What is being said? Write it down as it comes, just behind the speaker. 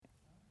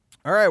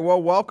All right,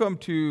 well, welcome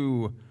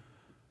to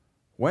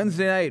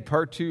Wednesday night,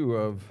 part 2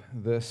 of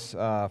this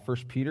 1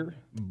 Peter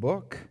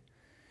book.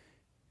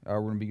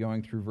 We're going to be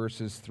going through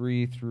verses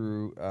 3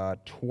 through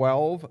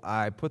 12.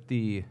 I put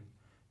the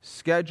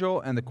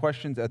schedule and the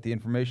questions at the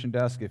information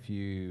desk. If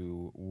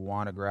you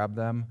want to grab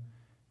them,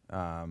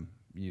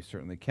 you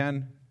certainly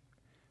can.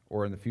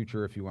 Or in the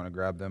future, if you want to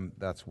grab them,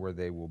 that's where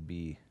they will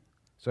be.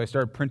 So I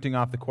started printing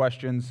off the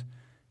questions,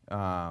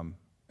 and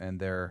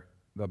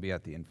they'll be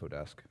at the info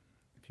desk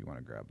if you want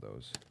to grab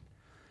those.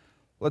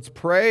 Let's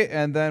pray,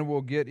 and then we'll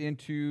get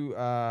into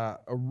a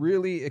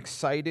really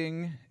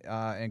exciting,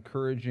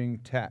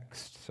 encouraging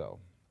text. So,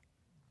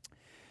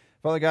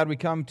 Father God, we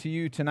come to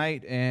you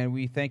tonight, and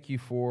we thank you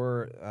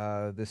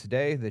for this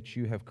day that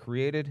you have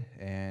created,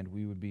 and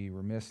we would be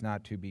remiss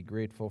not to be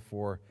grateful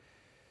for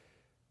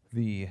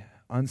the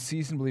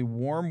unseasonably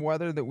warm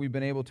weather that we've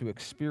been able to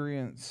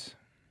experience,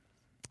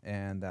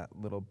 and that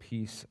little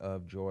piece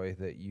of joy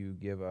that you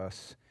give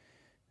us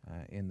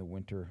in the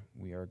winter.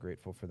 We are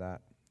grateful for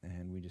that,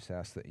 and we just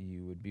ask that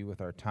you would be with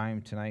our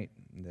time tonight,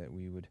 that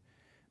we would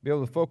be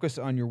able to focus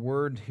on your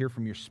word, hear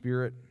from your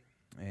spirit,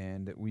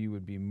 and that we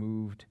would be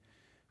moved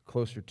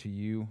closer to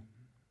you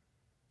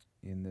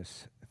in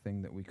this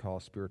thing that we call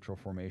spiritual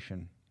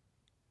formation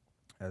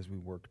as we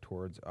work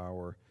towards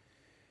our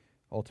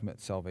ultimate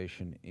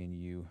salvation in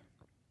you.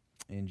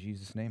 In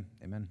Jesus' name,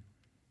 amen.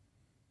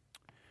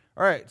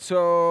 All right,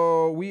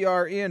 so we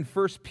are in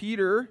 1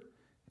 Peter.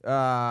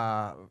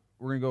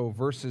 We're going to go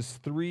verses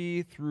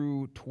 3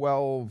 through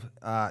 12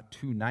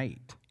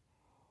 tonight.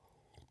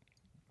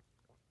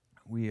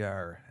 We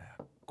are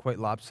quite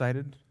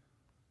lopsided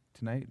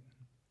tonight.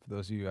 For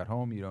those of you at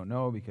home, you don't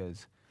know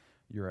because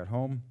you're at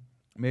home.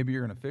 Maybe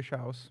you're in a fish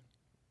house.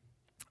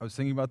 I was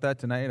thinking about that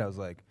tonight. I was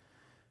like,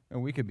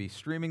 we could be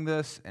streaming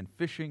this and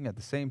fishing at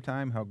the same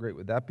time. How great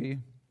would that be?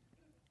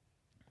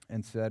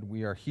 And said,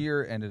 we are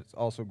here, and it's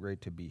also great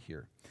to be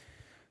here.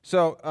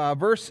 So,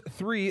 verse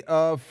 3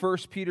 of 1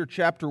 Peter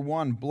chapter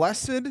 1,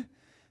 Blessed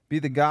be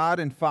the God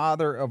and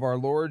Father of our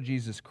Lord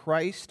Jesus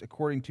Christ,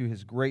 according to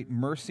his great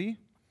mercy.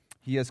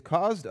 He has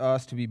caused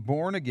us to be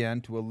born again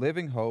to a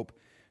living hope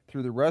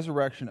through the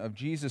resurrection of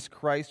Jesus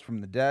Christ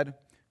from the dead,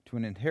 to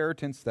an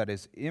inheritance that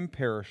is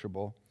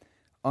imperishable,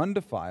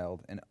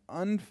 undefiled, and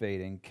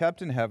unfading,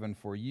 kept in heaven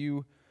for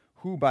you,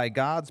 who by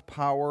God's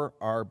power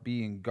are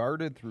being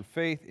guarded through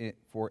faith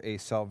for a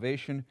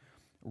salvation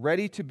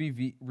ready to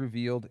be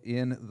revealed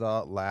in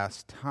the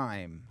last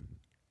time.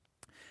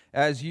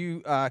 As you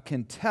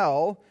can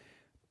tell,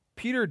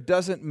 Peter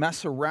doesn't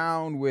mess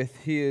around with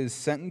his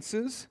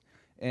sentences,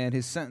 and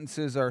his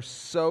sentences are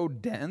so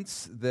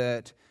dense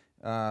that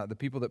the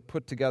people that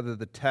put together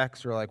the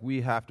text are like,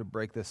 we have to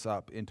break this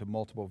up into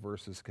multiple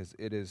verses because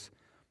it is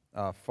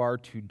far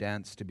too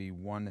dense to be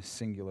one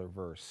singular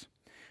verse.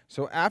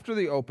 So after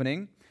the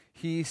opening,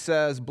 he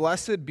says,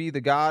 Blessed be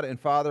the God and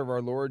Father of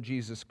our Lord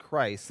Jesus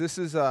Christ. This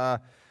is a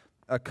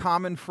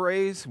common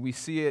phrase. We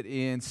see it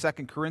in 2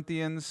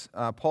 Corinthians.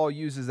 Paul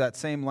uses that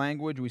same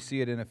language. We see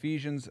it in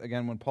Ephesians,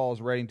 again, when Paul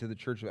is writing to the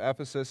church of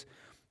Ephesus.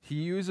 He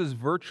uses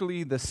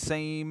virtually the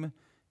same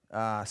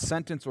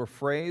sentence or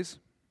phrase.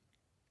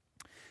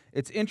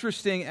 It's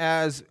interesting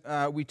as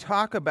we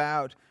talk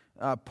about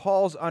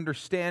Paul's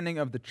understanding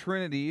of the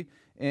Trinity,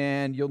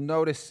 and you'll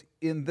notice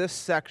in this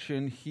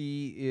section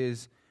he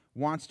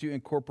wants to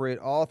incorporate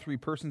all three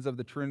persons of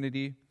the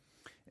Trinity,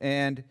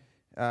 and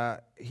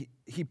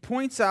he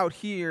points out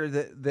here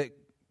that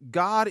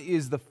God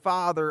is the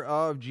Father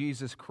of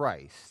Jesus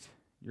Christ.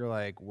 You're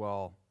like,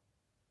 well,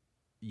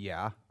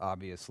 yeah,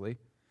 obviously.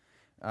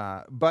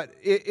 But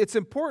it's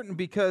important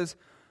because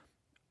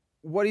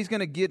what he's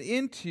going to get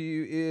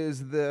into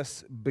is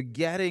this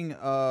begetting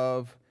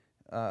of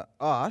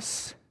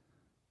us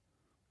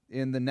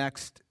in the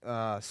next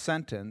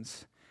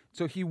sentence.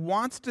 So he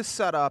wants to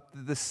set up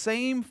the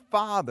same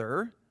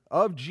Father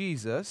of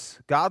Jesus,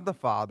 God the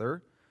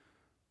Father,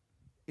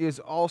 is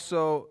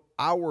also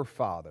our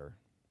Father.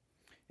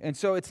 And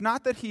so it's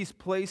not that he's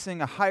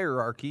placing a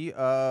hierarchy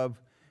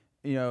of,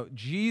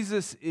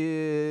 Jesus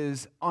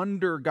is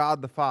under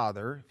God the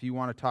Father. If you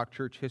want to talk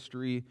church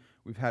history,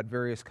 we've had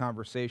various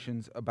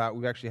conversations about,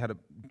 we've actually had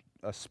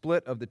a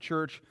split of the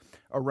church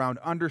around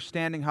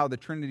understanding how the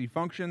Trinity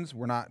functions.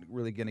 We're not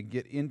really going to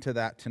get into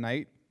that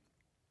tonight.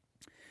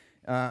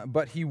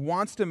 But he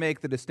wants to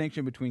make the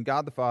distinction between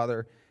God the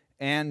Father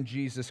and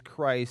Jesus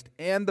Christ,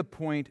 and the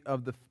point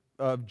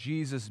of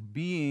Jesus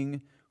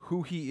being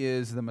who he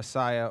is, the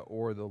Messiah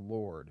or the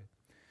Lord.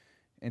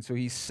 And so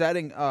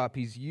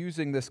he's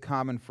using this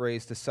common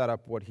phrase to set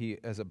up what he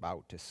is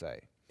about to say.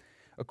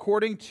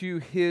 According to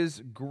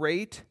his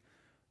great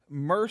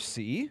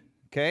mercy,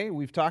 okay,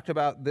 we've talked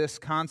about this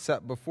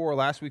concept before.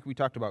 Last week we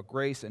talked about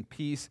grace and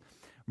peace.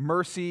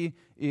 Mercy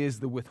is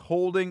the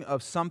withholding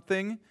of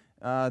something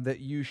that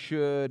you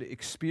should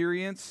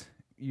experience.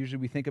 Usually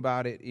we think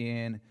about it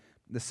in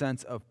the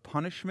sense of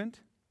punishment.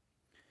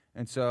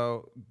 And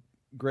so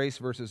grace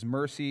versus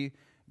mercy.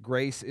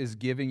 Grace is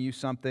giving you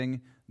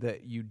something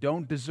that you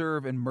don't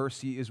deserve, and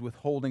mercy is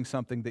withholding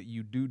something that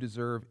you do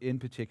deserve, in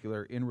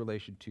particular in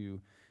relation to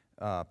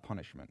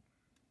punishment.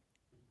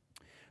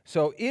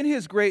 So in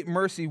his great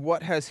mercy,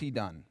 what has he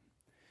done?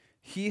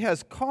 He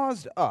has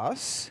caused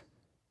us,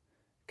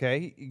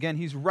 okay, again,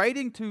 he's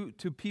writing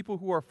to people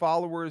who are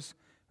followers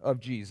of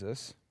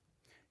Jesus.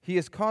 He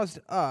has caused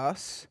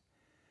us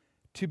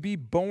to be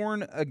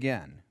born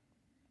again.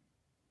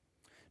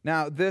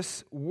 Now,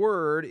 this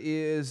word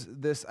is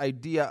this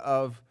idea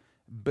of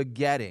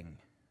begetting.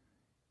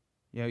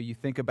 You know, you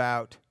think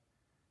about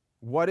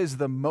what is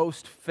the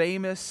most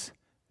famous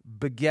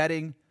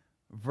begetting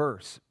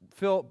verse.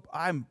 Phil,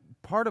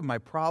 part of my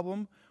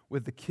problem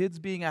with the kids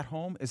being at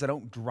home is I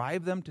don't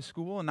drive them to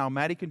school, and now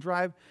Maddie can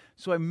drive,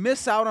 so I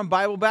miss out on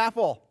Bible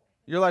Baffle.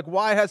 You're like,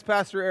 why has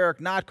Pastor Eric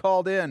not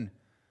called in?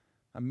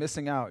 I'm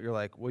missing out. You're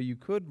like, well, you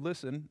could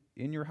listen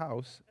in your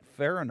house.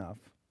 Fair enough.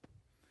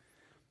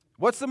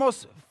 What's the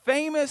most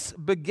famous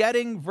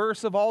begetting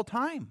verse of all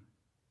time?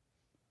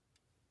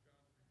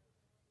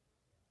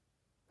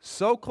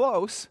 So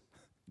close.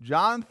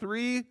 John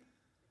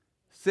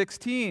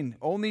 3:16.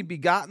 Only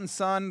begotten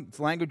Son. It's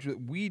language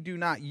that we do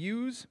not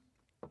use,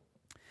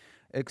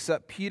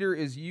 except Peter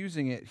is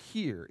using it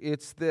here.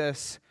 It's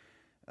this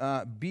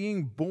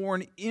being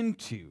born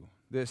into,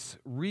 this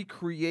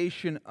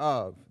recreation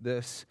of,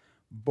 this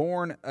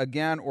born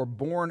again or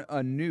born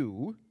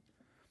anew.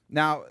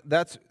 Now,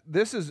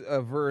 this is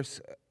a verse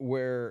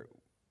where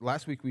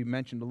last week we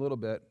mentioned a little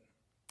bit.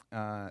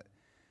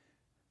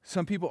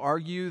 Some people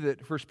argue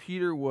that 1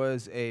 Peter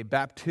was a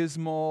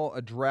baptismal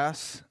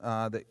address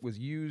that was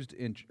used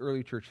in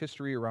early church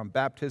history around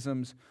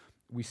baptisms.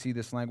 We see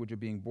this language of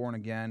being born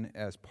again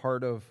as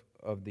part of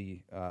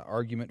the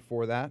argument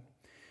for that.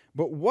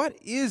 But what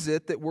is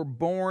it that we're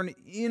born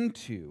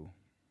into?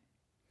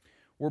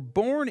 We're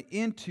born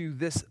into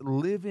this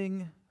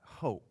living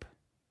hope.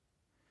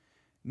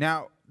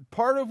 Now,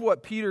 part of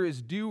what Peter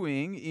is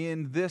doing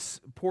in this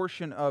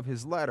portion of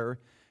his letter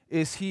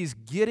is he's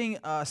getting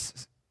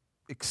us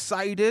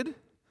excited,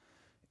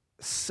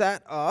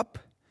 set up,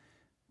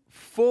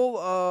 full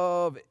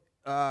of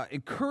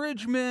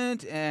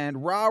encouragement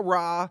and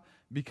rah-rah,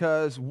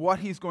 because what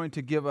he's going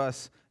to give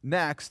us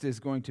next is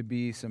going to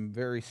be some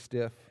very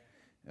stiff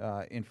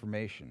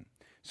information.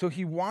 So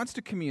he wants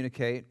to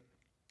communicate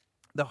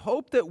the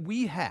hope that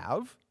we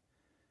have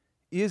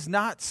is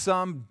not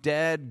some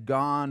dead,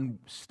 gone,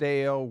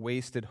 stale,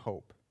 wasted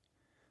hope.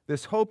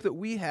 This hope that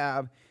we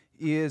have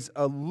is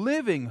a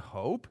living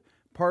hope.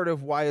 Part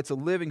of why it's a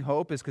living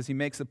hope is because he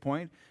makes the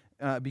point,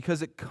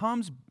 because it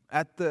comes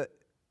at the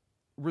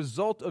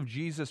result of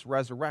Jesus'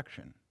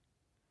 resurrection.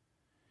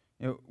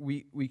 You know,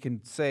 we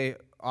can say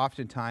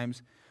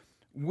oftentimes,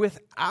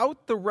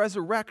 without the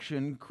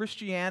resurrection,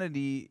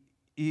 Christianity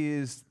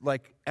is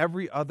like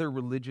every other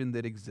religion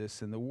that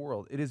exists in the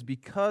world. It is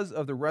because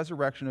of the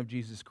resurrection of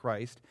Jesus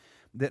Christ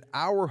that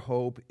our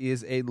hope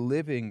is a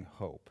living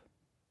hope.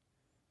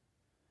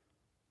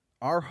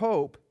 Our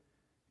hope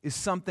is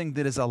something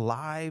that is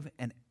alive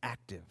and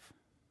active.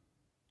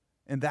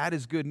 And that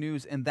is good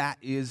news, and that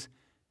is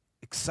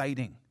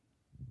exciting.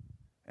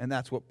 And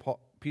that's what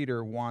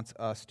Peter wants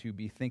us to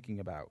be thinking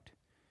about.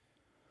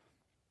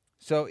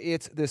 So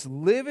it's this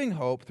living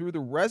hope through the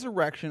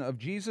resurrection of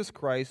Jesus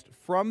Christ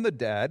from the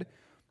dead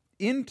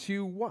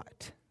into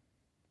what?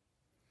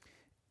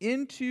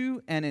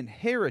 Into an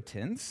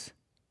inheritance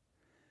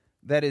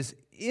that is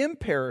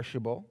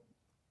imperishable,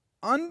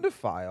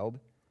 undefiled,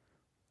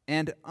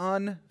 and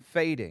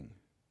unfading.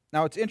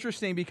 Now it's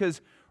interesting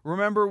because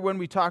remember when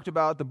we talked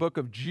about the book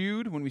of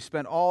Jude, when we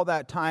spent all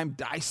that time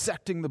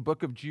dissecting the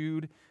book of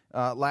Jude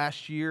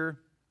last year?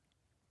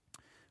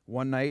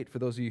 One night, for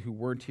those of you who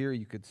weren't here,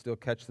 you could still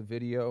catch the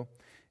video.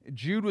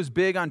 Jude was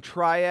big on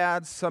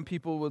triads. Some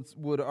people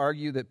would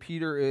argue that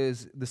Peter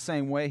is the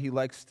same way. He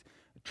likes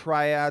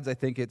triads. I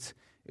think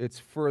it's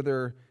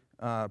further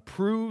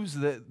proves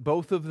that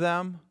both of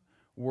them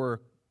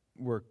were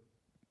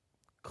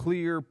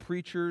clear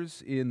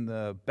preachers in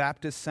the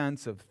Baptist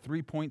sense of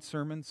 3-point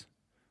sermons.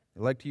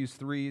 They like to use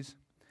threes.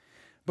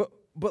 But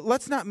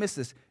let's not miss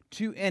this.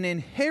 To an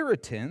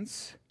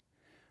inheritance,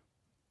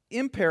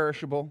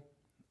 imperishable,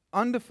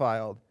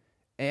 undefiled,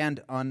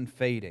 and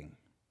unfading.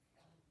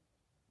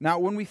 Now,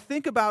 when we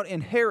think about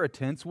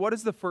inheritance, what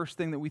is the first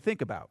thing that we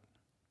think about?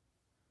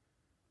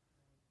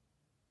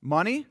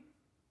 Money?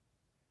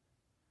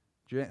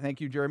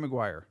 Thank you, Jerry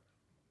Maguire.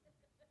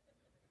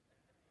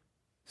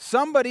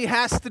 Somebody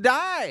has to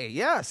die.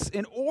 Yes,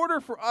 in order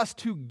for us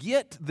to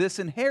get this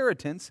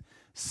inheritance,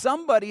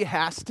 somebody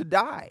has to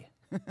die.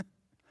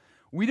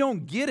 We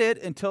don't get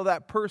it until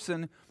that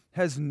person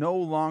has no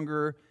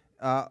longer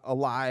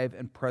alive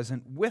and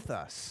present with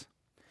us.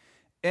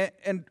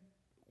 And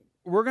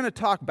we're going to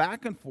talk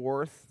back and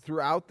forth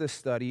throughout this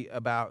study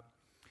about,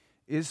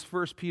 is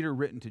 1 Peter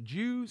written to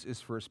Jews?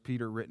 Is 1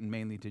 Peter written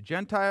mainly to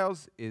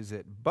Gentiles? Is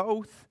it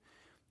both?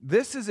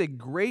 This is a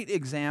great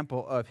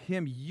example of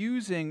him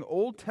using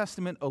Old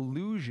Testament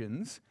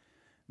allusions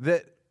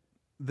that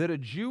a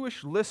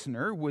Jewish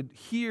listener would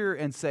hear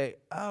and say,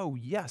 oh,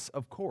 yes,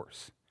 of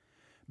course.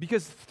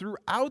 Because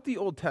throughout the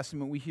Old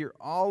Testament, we hear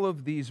all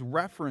of these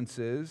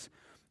references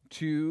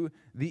to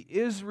the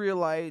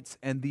Israelites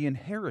and the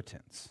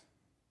inheritance.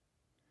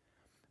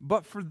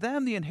 But for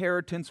them, the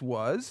inheritance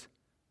was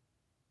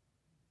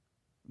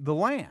the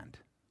land.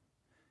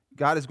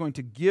 God is going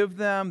to give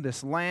them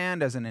this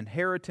land as an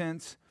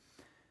inheritance.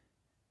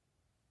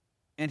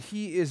 And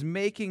he is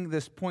making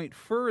this point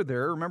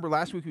further. Remember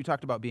last week we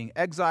talked about being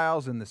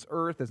exiles and this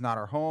earth is not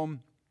our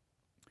home.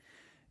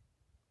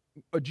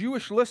 A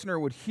Jewish listener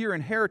would hear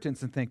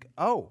inheritance and think,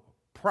 oh,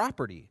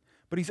 property.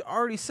 But he's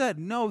already said,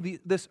 no,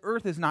 this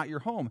earth is not your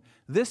home.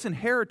 This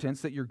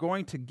inheritance that you're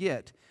going to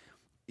get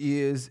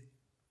is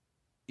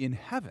in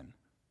heaven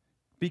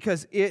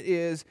because it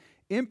is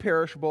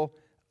imperishable,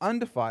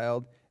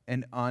 undefiled,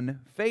 and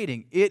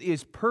unfading. It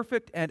is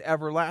perfect and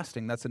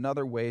everlasting. That's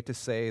another way to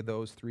say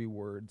those three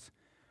words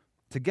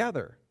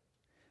together.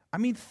 I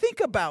mean, think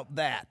about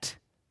that.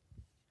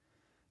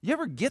 You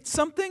ever get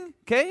something,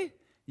 okay?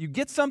 You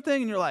get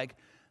something and you're like,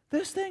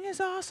 this thing is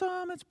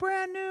awesome, it's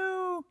brand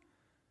new.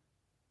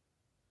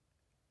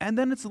 And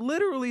then it's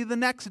literally the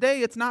next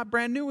day, it's not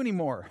brand new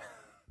anymore.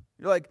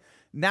 You're like,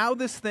 now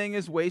this thing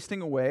is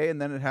wasting away, and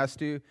then it has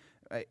to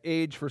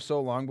age for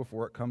so long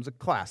before it comes a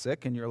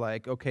classic, and you're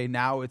like, okay,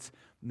 now it's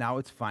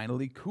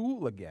finally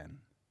cool again.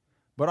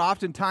 But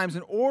oftentimes,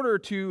 in order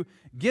to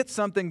get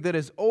something that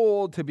is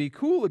old to be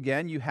cool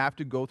again, you have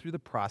to go through the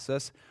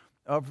process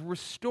of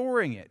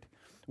restoring it.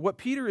 What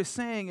Peter is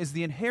saying is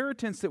the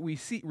inheritance that we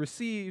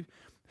receive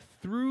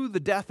through the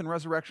death and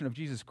resurrection of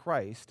Jesus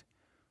Christ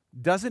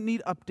doesn't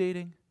need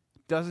updating,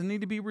 doesn't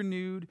need to be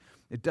renewed,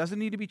 it doesn't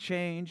need to be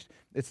changed.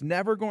 It's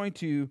never going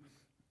to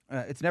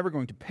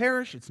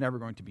perish. It's never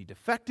going to be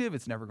defective.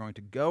 It's never going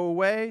to go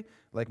away.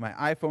 Like my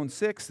iPhone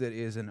 6 that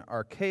is an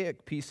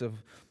archaic piece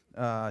of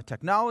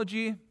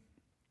technology.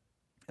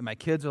 And my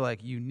kids are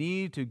like, you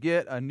need to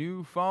get a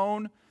new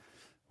phone.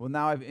 Well,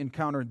 now I've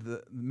encountered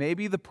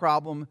maybe the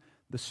problem,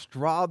 the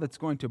straw that's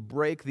going to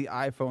break the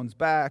iPhone's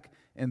back,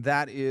 and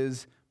that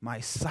is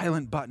my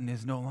silent button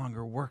is no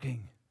longer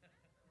working.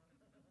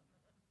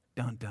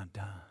 Dun, dun,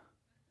 dun.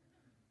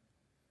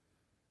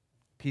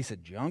 Piece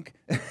of junk.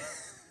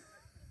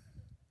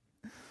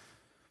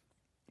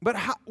 But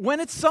when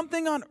it's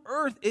something on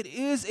earth, it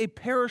is a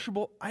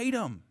perishable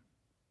item.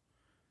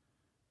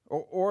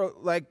 Or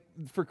like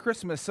for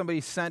Christmas,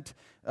 somebody sent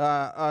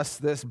us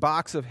this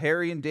box of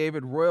Harry and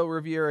David Royal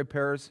Riviera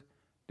pears.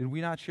 Did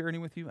we not share any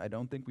with you? I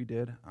don't think we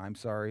did. I'm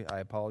sorry. I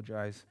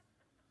apologize.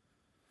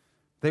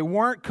 They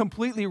weren't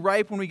completely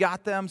ripe when we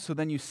got them, so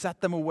then you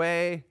set them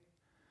away.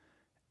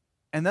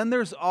 And then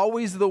there's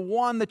always the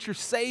one that you're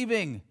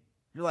saving.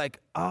 You're like,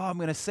 oh, I'm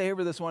going to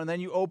savor this one. And then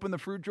you open the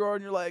fruit drawer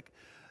and you're like,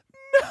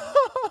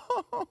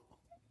 no.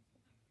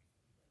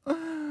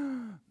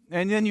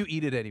 And then you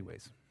eat it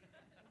anyways.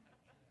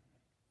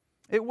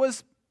 It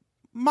was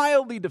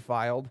mildly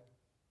defiled.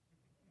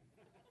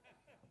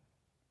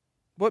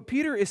 What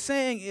Peter is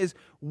saying is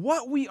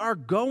what we are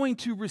going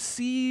to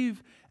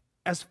receive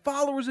as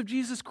followers of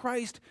Jesus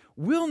Christ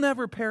will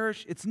never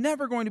perish. It's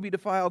never going to be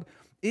defiled.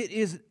 It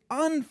is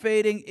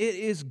unfading. It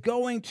is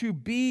going to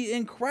be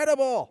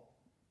incredible.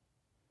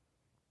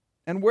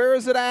 And where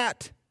is it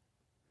at?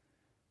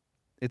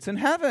 It's in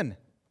heaven.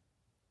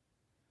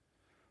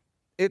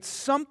 It's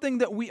something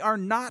that we are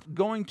not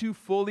going to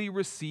fully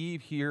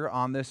receive here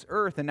on this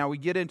earth. And now we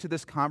get into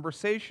this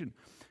conversation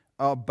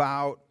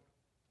about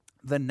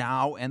the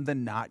now and the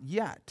not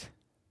yet.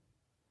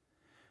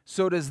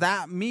 So does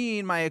that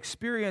mean my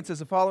experience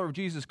as a follower of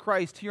Jesus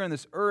Christ here on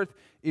this earth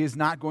is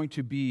not going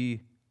to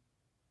be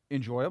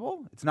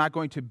enjoyable? It's not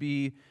going to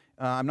be,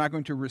 I'm not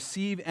going to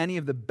receive any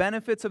of the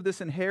benefits of this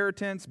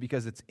inheritance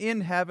because it's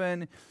in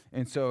heaven,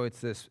 and so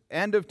it's this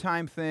end of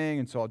time thing,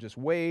 and so I'll just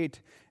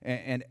wait,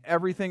 and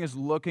everything is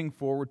looking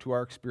forward to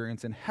our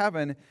experience in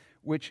heaven,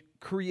 which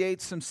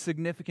creates some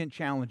significant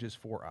challenges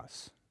for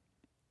us.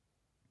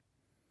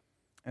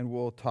 And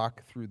we'll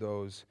talk through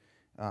those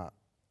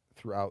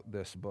throughout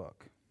this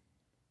book.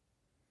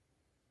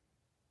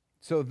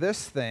 So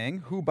this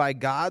thing, who by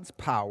God's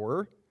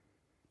power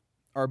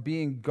are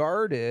being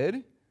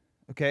guarded,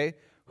 okay,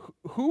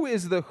 who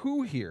is the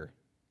who here?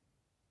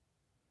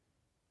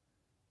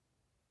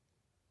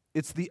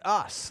 It's the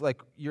us.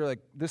 Like, you're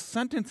like, this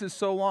sentence is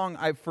so long,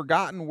 I've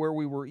forgotten where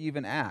we were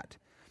even at.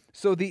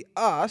 So the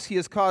us, he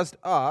has caused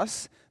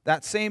us,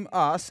 that same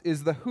us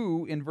is the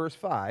who in verse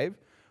 5,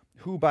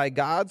 who by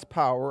God's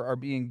power are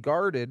being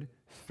guarded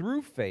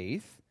through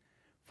faith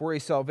for a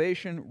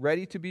salvation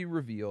ready to be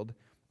revealed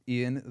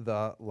in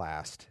the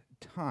last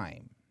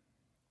time.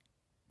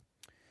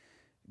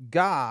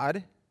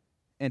 God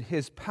and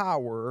his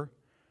power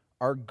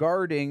are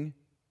guarding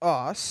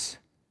us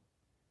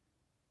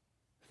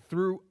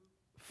through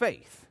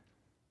faith.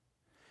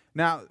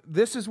 Now,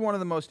 this is one of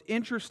the most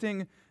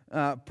interesting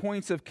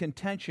points of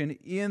contention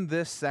in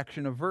this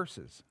section of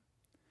verses.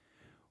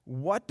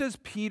 What does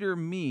Peter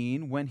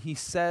mean when he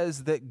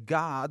says that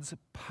God's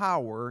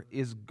power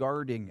is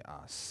guarding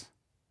us?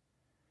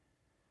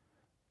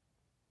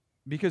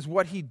 Because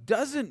what he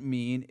doesn't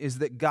mean is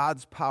that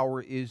God's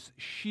power is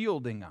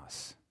shielding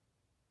us,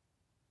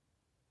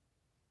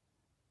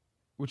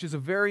 which is a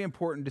very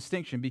important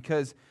distinction,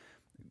 because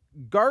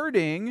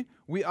Guarding,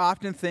 we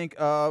often think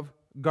of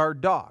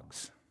guard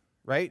dogs,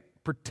 right?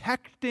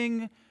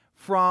 Protecting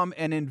from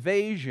an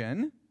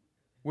invasion,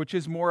 which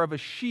is more of a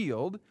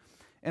shield.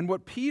 And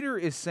what Peter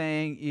is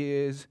saying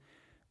is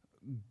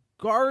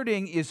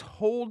guarding is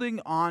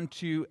holding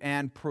onto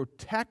and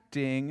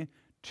protecting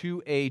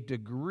to a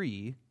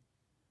degree,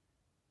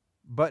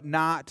 but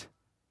not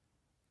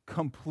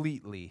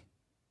completely.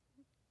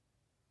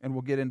 And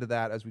we'll get into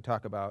that as we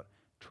talk about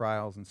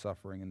trials and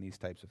suffering and these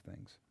types of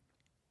things.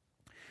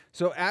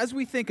 So as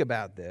we think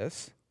about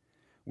this,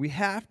 we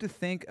have to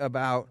think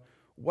about,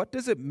 what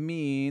does it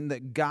mean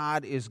that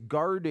God is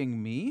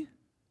guarding me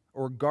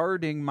or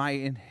guarding my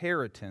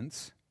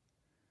inheritance?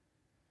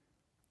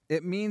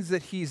 It means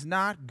that He's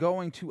not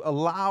going to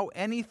allow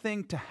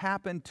anything to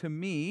happen to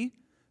me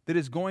that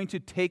is going to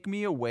take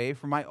me away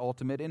from my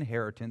ultimate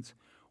inheritance,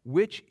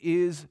 which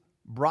is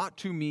brought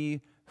to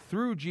me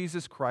through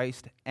Jesus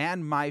Christ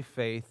and my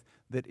faith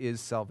that is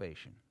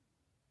salvation.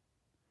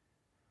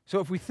 So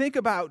if we think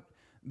about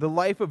the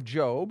life of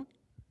Job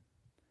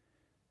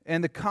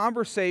and the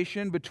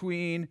conversation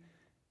between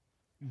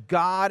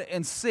God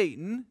and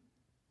Satan,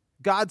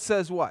 God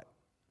says what?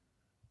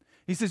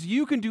 He says,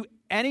 you can do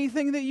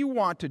anything that you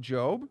want to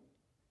Job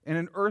in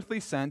an earthly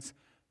sense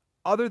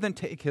other than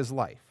take his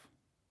life.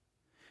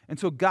 And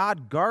so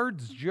God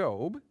guards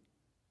Job,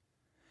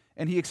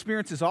 and he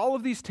experiences all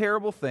of these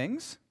terrible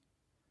things,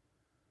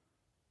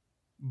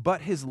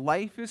 but his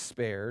life is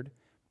spared,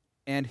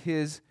 and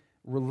his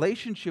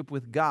relationship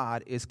with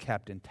God is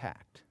kept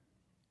intact.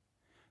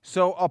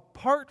 So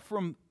apart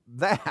from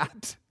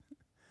that,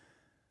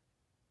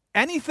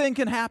 anything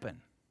can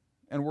happen.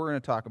 And we're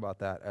going to talk about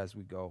that as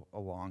we go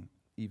along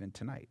even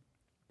tonight.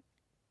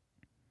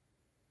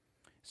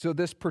 So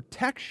this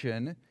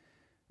protection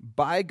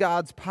by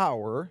God's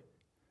power,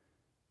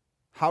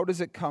 how does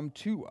it come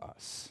to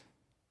us?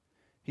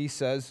 He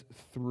says,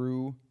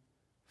 through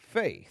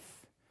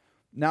faith.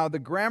 Now the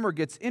grammar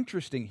gets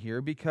interesting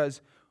here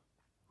because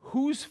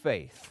whose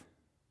faith?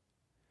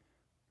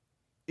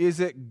 Is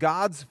it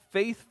God's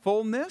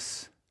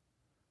faithfulness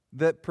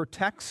that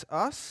protects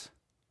us?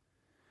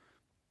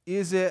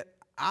 Is it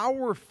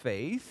our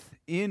faith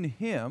in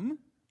Him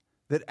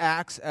that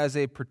acts as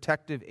a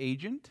protective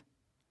agent?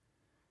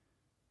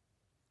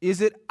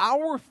 Is it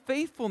our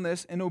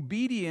faithfulness and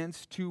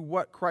obedience to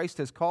what Christ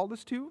has called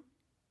us to?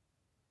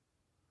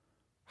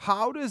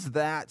 How does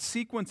that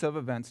sequence of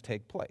events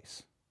take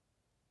place?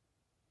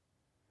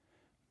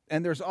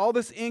 And there's all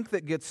this ink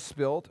that gets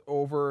spilt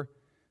over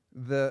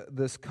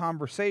this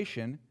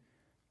conversation,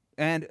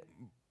 and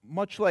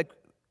much like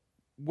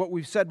what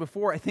we've said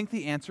before, I think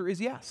the answer is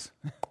yes.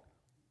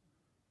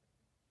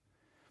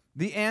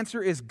 The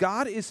answer is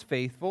God is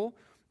faithful,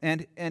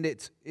 and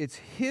it's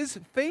His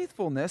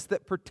faithfulness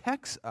that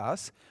protects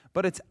us,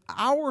 but it's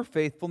our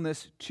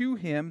faithfulness to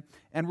Him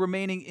and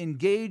remaining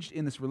engaged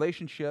in this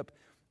relationship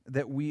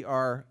that we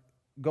are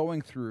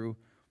going through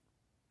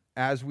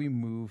as we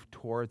move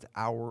towards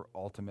our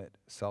ultimate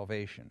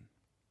salvation.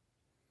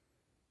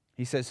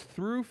 He says,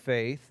 through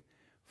faith,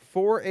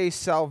 for a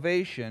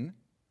salvation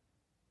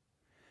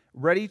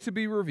ready to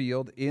be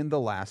revealed in the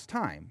last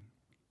time.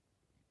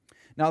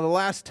 Now, the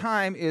last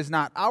time is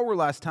not our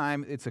last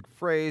time. It's a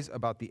phrase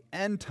about the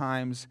end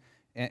times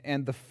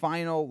and the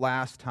final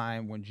last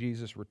time when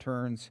Jesus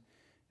returns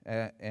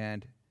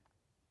and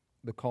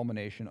the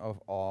culmination of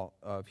all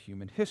of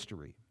human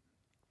history.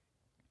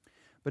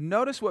 But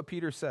notice what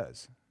Peter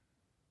says.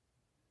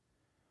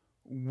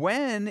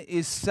 When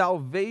is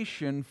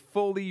salvation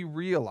fully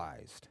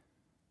realized?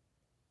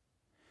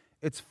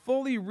 It's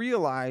fully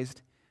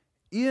realized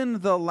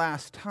in the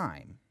last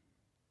time.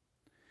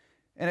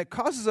 And it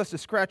causes us to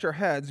scratch our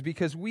heads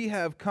because we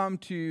have come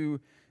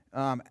to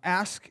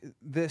ask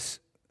this.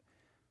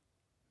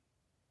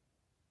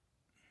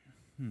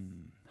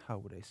 How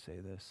would I say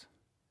this?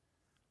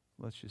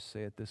 Let's just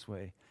say it this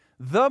way.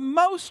 The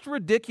most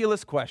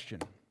ridiculous question,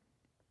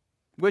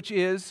 which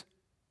is,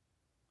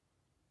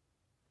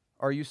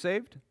 are you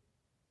saved?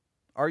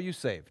 Are you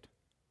saved?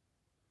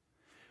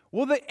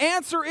 Well, the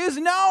answer is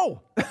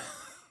no.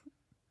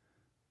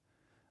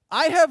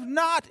 I have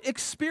not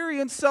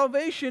experienced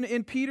salvation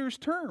in Peter's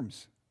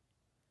terms.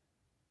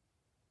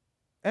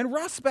 And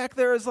Russ back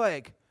there is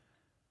like,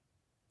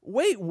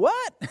 wait,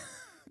 what?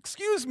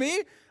 Excuse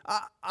me,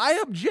 I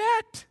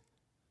object.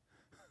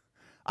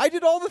 I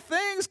did all the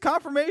things,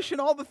 confirmation,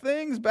 all the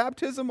things,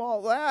 baptism,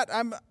 all that.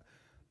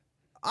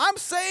 I'm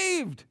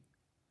saved.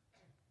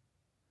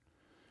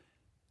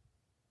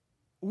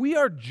 We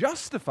are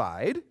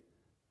justified,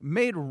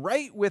 made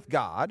right with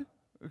God.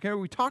 Okay,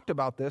 we talked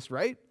about this,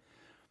 right?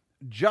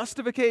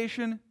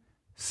 Justification,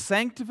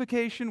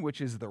 sanctification, which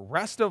is the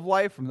rest of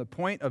life from the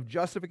point of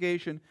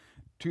justification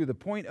to the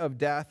point of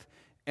death,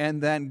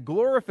 and then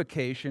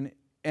glorification,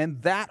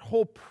 and that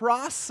whole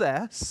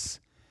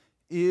process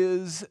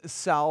is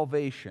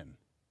salvation.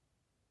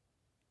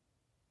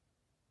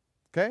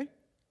 Okay?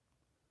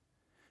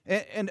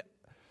 And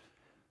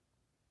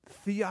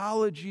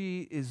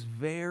theology is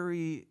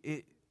very,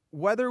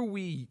 whether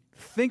we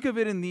think of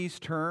it in these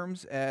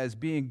terms as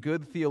being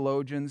good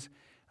theologians,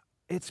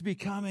 it's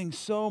becoming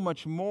so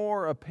much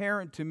more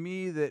apparent to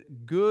me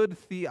that good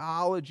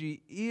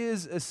theology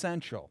is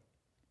essential.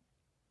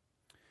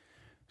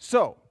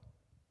 So,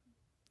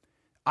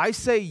 I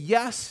say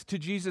yes to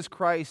Jesus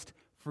Christ.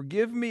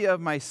 Forgive me of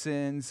my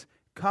sins.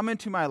 Come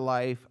into my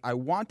life. I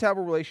want to have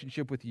a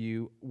relationship with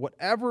you.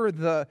 Whatever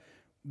the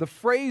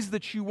phrase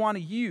that you want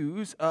to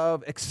use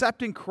of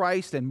accepting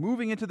Christ and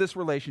moving into this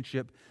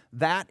relationship,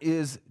 that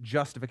is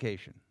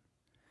justification.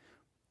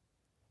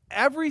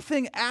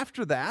 Everything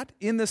after that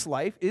in this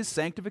life is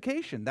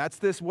sanctification.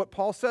 That's what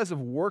Paul says of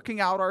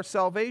working out our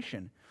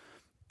salvation.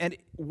 And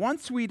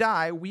once we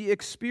die, we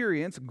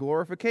experience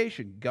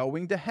glorification,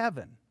 going to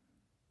heaven.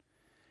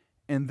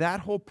 And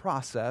that whole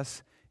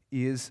process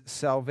is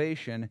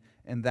salvation,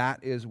 and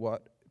that is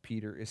what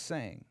Peter is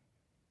saying.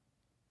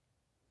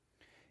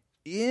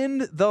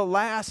 In the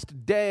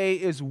last day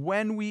is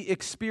when we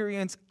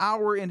experience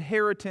our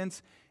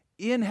inheritance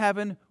in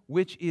heaven,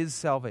 which is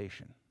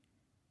salvation.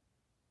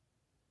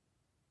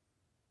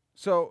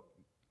 So,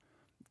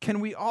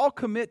 can we all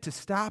commit to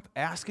stop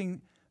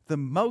asking the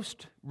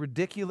most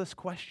ridiculous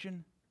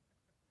question?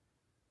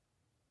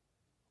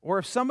 Or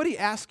if somebody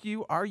asks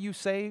you, are you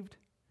saved?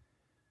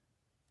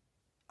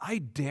 I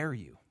dare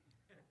you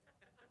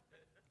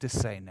to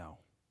say no.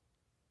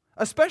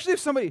 Especially if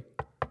somebody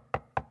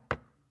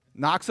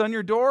knocks on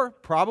your door,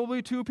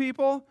 probably two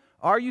people.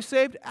 Are you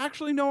saved?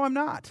 Actually, no, I'm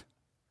not.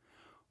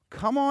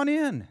 Come on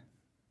in.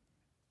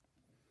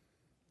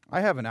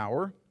 I have an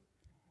hour.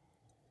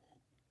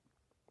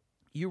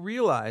 You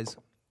realize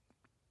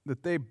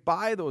that they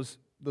buy those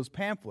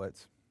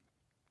pamphlets,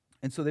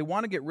 and so they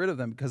want to get rid of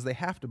them because they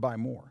have to buy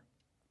more.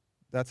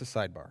 That's a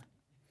sidebar.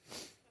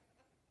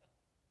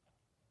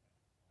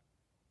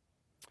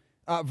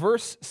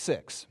 Verse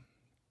 6.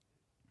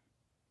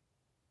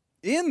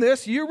 In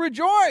this you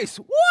rejoice.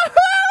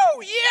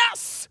 Woohoo!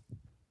 Yes!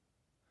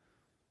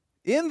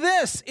 In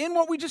this, in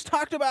what we just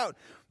talked about,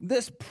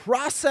 this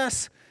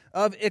process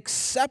of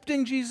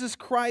accepting Jesus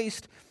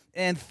Christ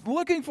and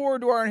looking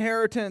forward to our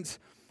inheritance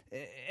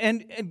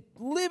and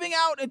living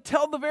out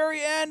until the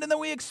very end, and then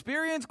we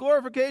experience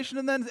glorification,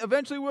 and then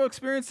eventually we'll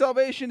experience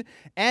salvation,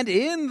 and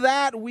in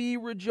that we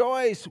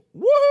rejoice.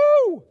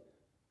 Woohoo!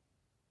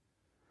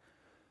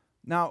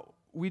 Now,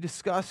 we've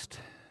discussed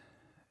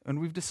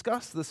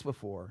this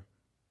before.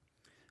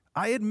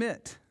 I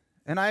admit,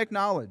 and I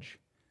acknowledge,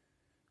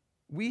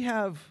 we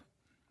have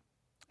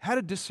had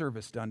a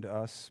disservice done to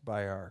us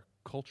by our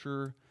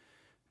culture,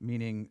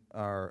 meaning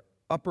our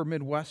upper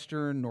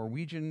Midwestern,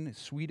 Norwegian,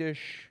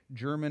 Swedish,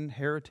 German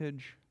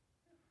heritage.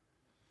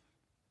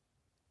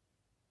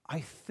 I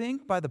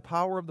think by the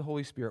power of the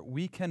Holy Spirit,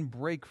 we can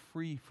break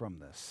free from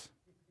this.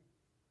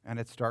 And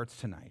it starts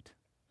tonight.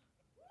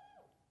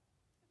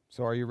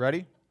 So are you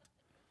ready?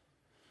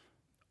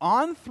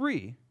 On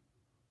three,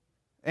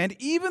 and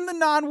even the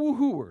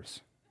non-woohooers,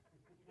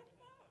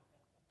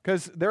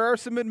 because there are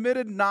some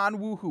admitted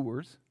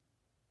non-woohooers,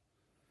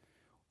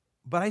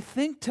 but I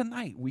think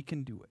tonight we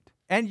can do it.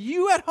 And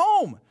you at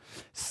home,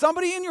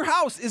 somebody in your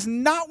house is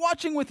not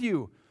watching with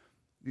you.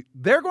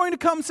 They're going to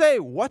come say,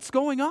 what's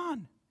going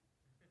on?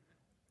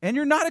 And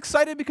you're not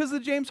excited because of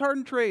the James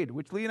Harden trade,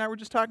 which Lee and I were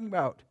just talking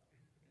about.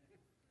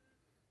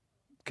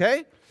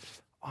 Okay?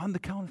 On the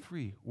count of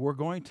three, we're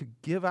going to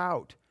give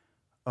out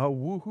a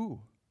woohoo.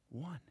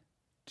 1,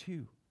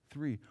 2,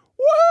 3.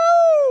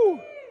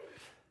 Woohoo!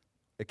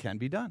 It can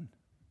be done.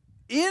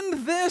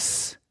 In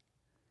this,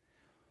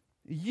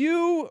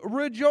 you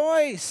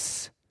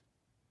rejoice.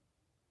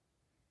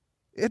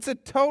 It's a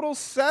total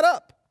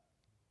setup.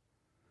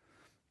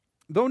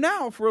 Though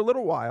now, for a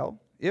little while,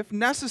 if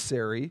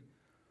necessary,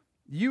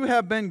 you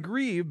have been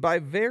grieved by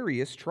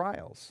various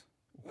trials.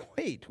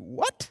 Wait,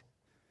 what?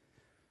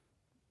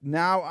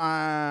 Now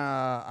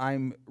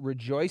I'm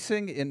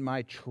rejoicing in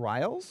my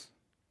trials?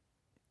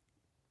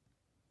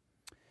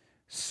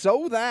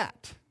 So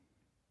that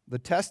the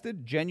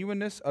tested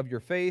genuineness of your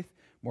faith,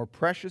 more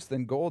precious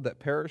than gold that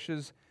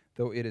perishes,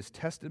 though it is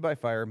tested by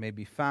fire, may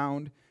be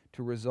found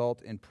to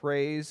result in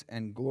praise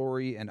and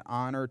glory and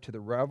honor to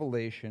the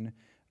revelation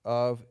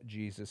of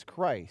Jesus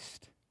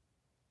Christ.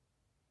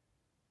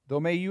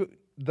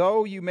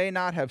 Though you may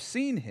not have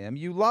seen him,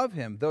 you love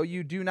him. Though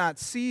you do not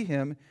see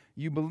him,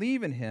 you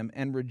believe in him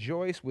and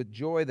rejoice with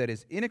joy that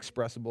is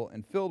inexpressible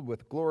and filled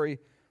with glory,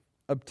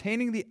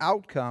 obtaining the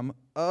outcome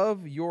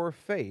of your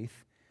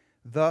faith,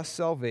 the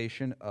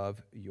salvation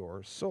of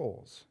your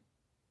souls.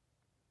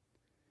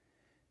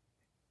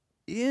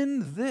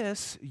 In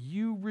this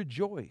you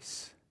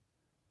rejoice.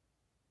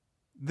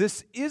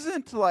 This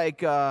isn't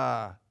like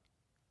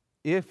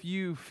if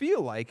you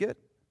feel like it.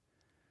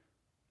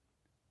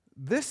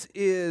 This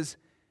is,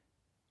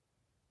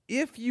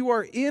 if you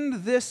are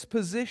in this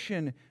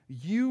position,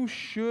 you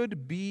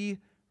should be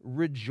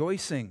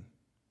rejoicing.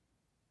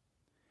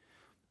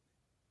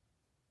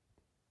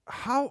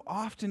 How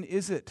often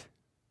is it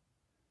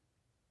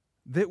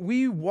that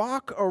we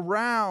walk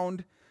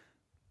around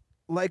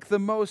like the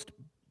most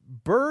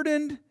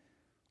burdened,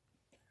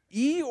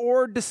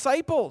 or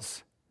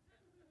disciples?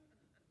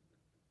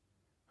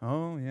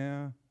 Oh,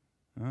 yeah.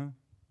 Huh?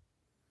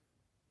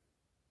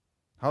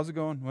 How's it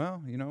going?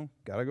 Well,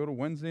 got to go to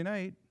Wednesday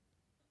night.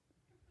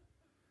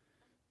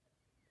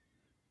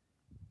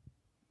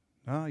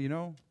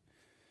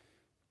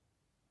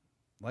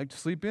 Like to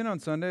sleep in on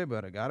Sunday,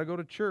 but I got to go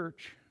to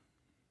church.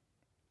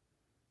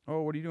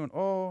 Oh, what are you doing?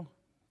 Oh,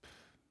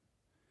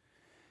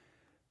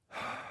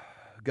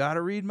 got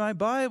to read my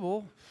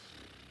Bible.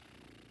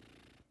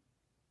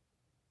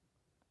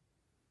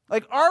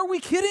 Like, are we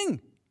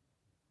kidding?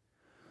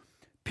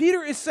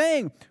 Peter is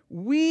saying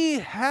we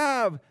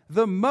have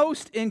the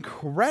most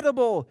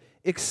incredible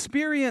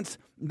experience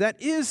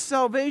that is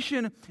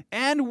salvation,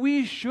 and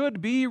we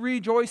should be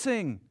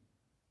rejoicing.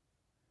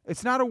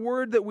 It's not a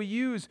word that we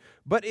use,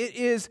 but it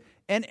is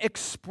an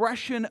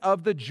expression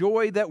of the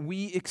joy that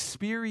we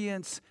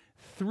experience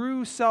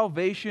through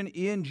salvation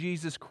in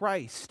Jesus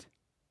Christ.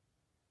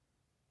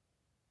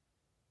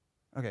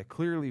 Okay,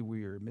 clearly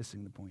we are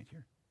missing the point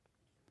here.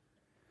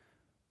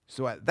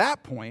 So at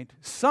that point,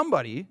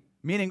 somebody,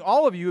 meaning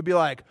all of you, would be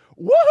like,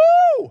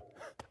 woohoo!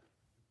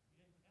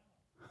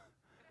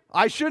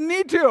 I shouldn't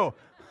need to.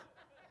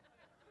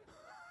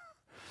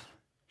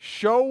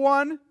 Show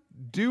one,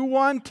 do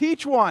one,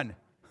 teach one.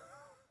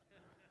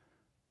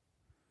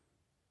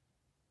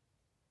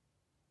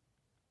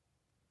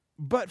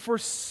 But for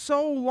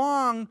so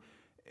long,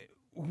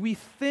 we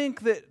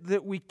think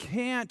that we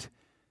can't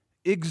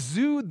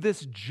exude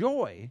this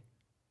joy.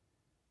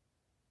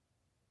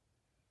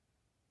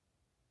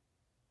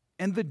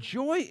 And the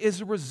joy is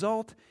a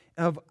result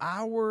of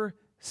our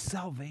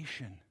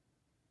salvation.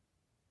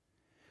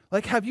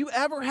 Like, have you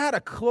ever had a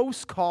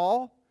close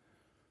call?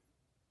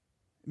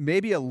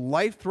 Maybe a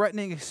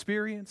life-threatening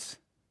experience?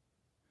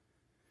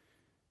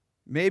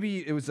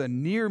 Maybe it was a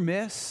near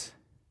miss.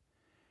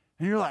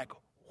 And you're like,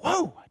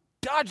 whoa, I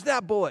dodged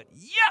that bullet.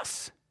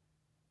 Yes!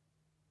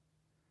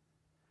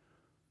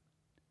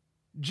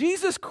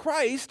 Jesus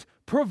Christ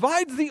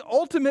provides the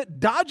ultimate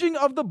dodging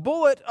of the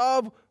bullet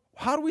of,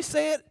 how do we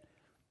say it?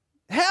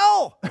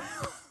 Hell!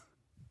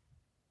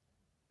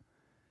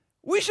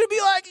 We should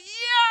be like,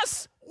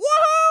 yes!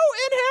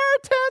 Woohoo!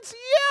 Inheritance!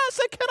 Yes!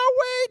 I cannot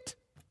wait!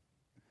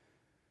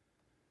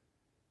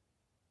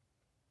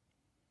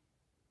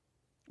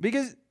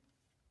 Because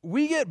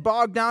we get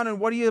bogged down in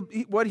what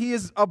he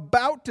is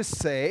about to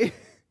say.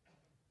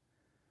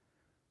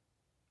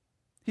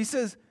 He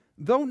says,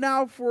 though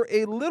now for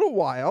a little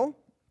while,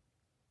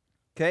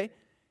 okay,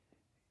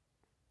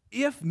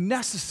 if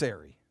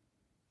necessary.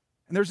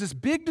 And there's this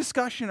big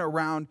discussion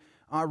around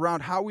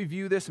how we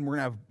view this, and we're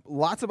going to have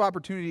lots of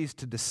opportunities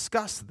to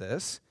discuss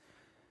this.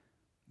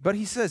 But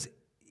he says,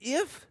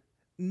 if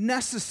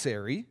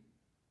necessary,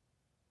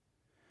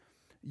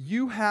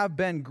 you have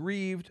been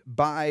grieved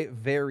by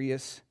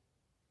various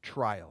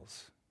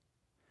trials.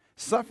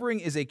 Suffering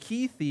is a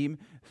key theme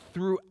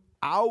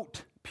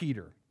throughout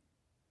Peter.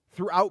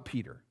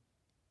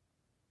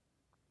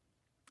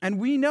 And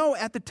we know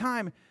at the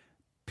time,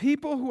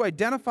 people who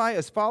identify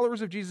as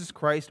followers of Jesus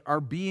Christ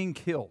are being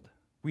killed.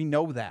 We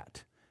know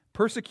that.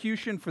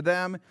 Persecution for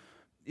them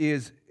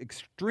is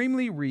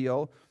extremely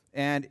real,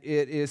 and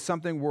it is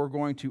something we're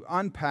going to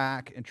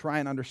unpack and try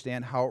and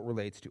understand how it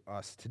relates to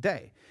us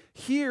today.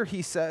 Here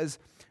he says,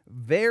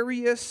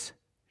 various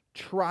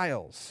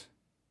trials,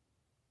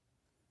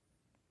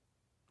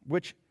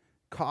 which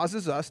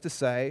causes us to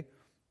say,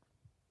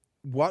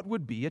 what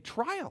would be a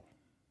trial?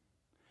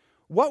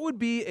 What would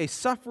be a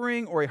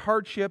suffering or a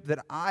hardship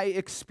that I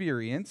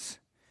experience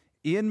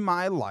in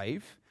my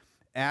life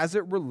as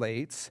it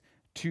relates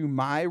to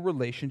my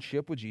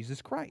relationship with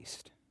Jesus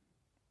Christ?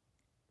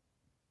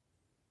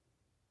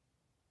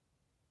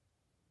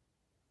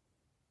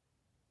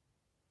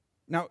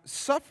 Now,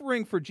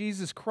 suffering for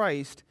Jesus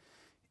Christ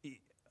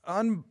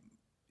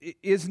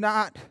is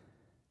not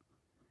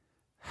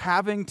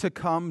having to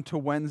come to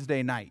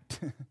Wednesday night.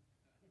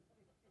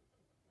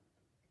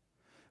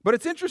 But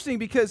it's interesting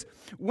because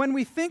when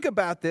we think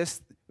about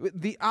this,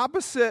 the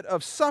opposite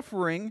of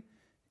suffering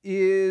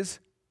is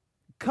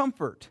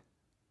comfort.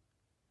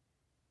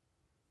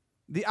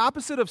 The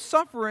opposite of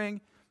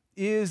suffering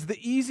is the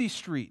easy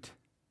street.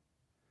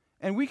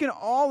 And we can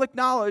all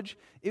acknowledge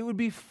it would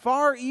be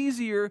far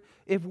easier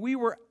if we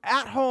were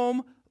at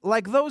home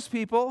like those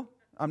people.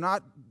 I'm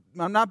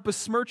not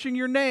besmirching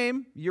your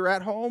name. You're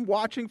at home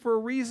watching for a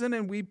reason,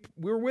 and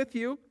we're with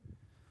you.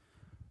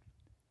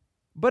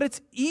 But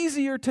it's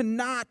easier to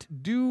not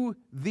do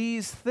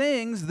these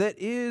things that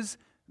is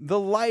the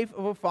life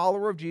of a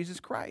follower of Jesus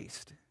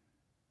Christ.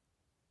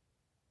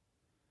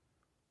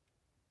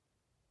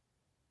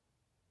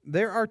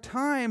 There are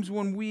times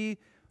when we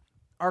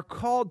are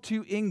called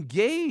to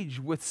engage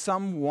with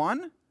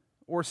someone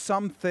or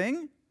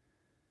something,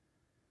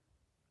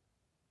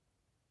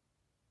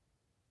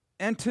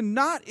 and to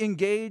not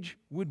engage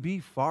would be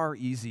far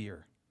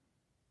easier.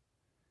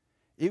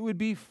 It would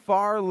be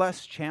far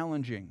less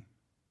challenging.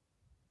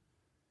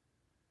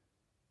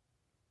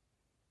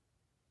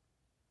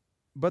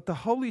 But the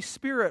Holy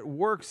Spirit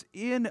works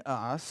in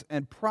us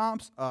and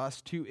prompts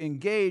us to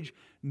engage,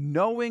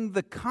 knowing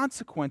the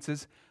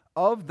consequences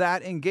of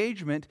that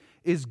engagement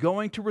is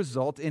going to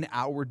result in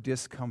our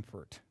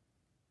discomfort.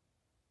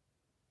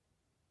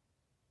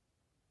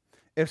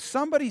 If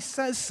somebody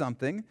says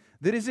something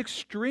that is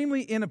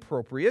extremely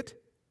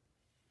inappropriate,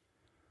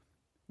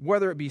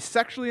 whether it be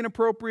sexually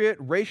inappropriate,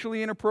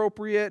 racially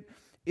inappropriate,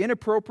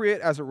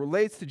 inappropriate as it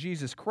relates to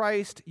Jesus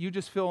Christ, you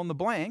just fill in the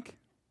blank,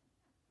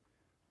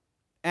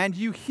 and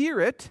you hear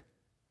it,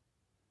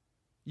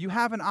 you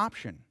have an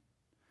option.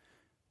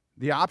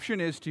 The option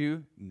is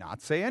to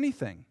not say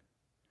anything.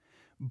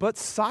 But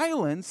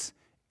silence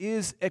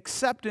is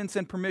acceptance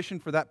and permission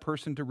for that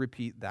person to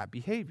repeat that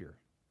behavior.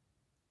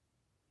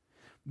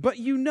 But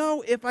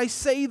if I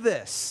say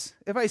this,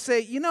 if I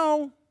say,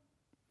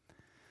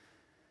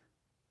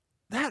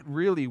 that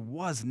really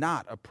was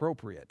not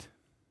appropriate.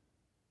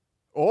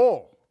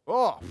 Oh,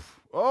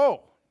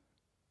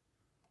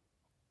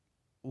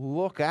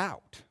 look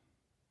out.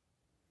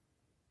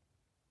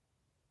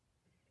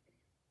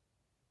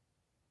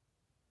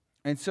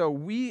 And so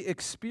we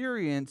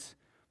experience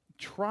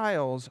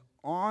trials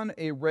on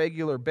a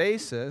regular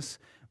basis,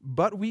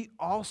 but we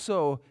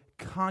also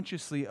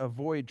consciously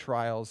avoid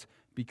trials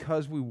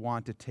because we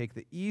want to take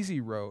the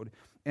easy road.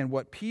 And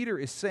what Peter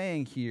is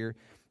saying here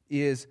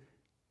is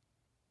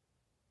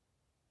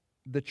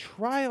the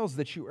trials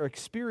that you are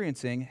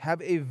experiencing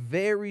have a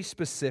very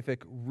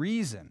specific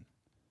reason.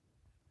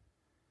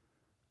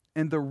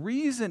 And the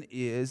reason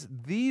is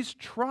these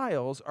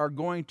trials are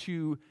going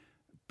to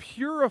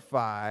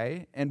purify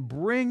and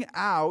bring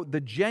out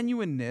the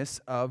genuineness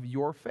of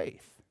your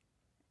faith.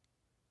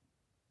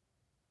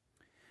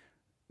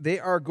 They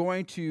are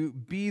going to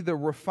be the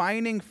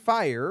refining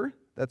fire.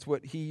 That's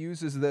what he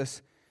uses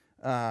this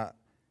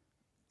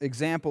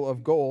example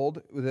of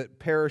gold that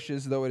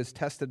perishes though it is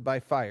tested by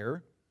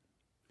fire.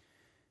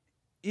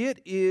 It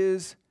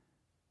is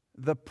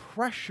the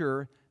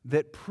pressure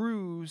that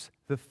proves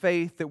the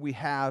faith that we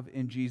have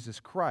in Jesus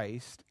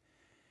Christ,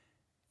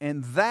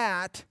 and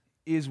that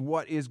is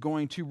what is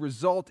going to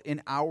result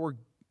in our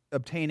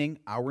obtaining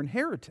our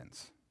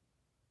inheritance.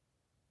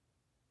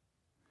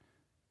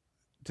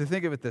 To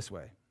think of it this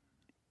way.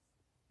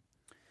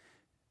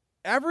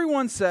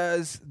 Everyone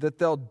says that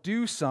they'll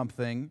do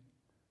something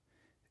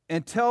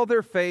until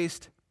they're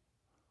faced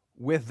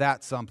with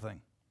that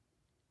something.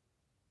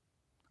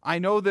 I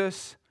know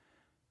this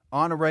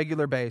on a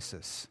regular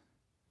basis.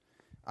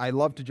 I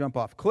love to jump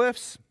off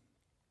cliffs,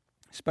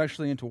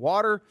 especially into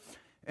water.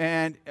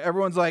 And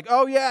everyone's like,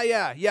 oh,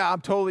 yeah,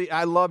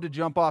 I love to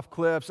jump off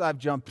cliffs. I've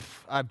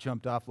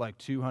jumped off like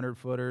 200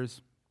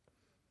 footers.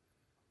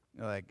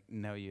 You're like,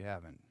 no, you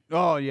haven't.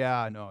 Oh,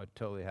 yeah, no, I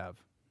totally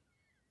have.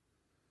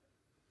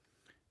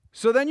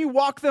 So then you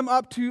walk them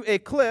up to a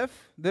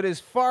cliff that is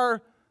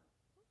far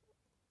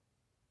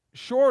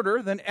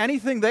shorter than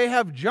anything they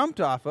have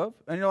jumped off of.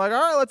 And you're like, all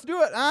right, let's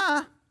do it.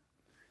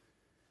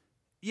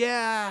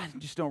 Yeah,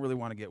 just don't really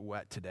want to get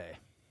wet today.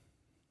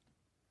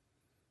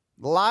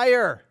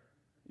 Liar.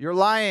 You're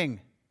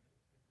lying.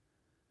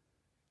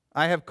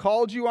 I have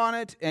called you on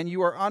it, and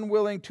you are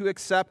unwilling to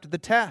accept the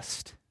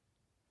test.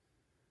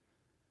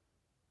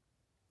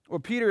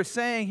 What Peter is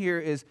saying here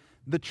is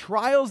the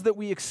trials that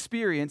we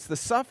experience, the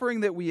suffering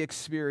that we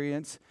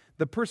experience,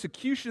 the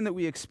persecution that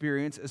we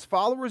experience as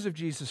followers of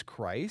Jesus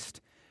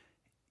Christ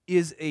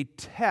is a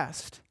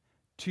test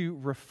to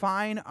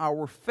refine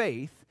our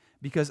faith,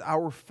 because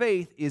our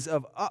faith is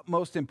of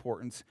utmost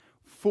importance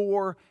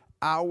for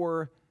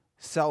our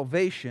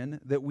salvation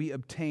that we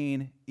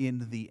obtain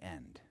in the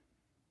end.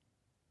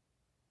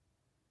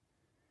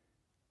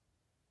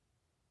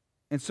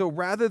 And so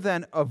rather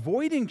than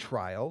avoiding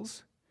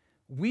trials,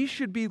 we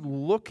should be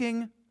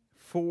looking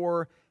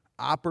for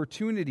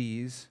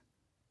opportunities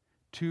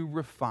to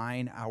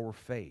refine our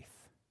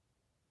faith.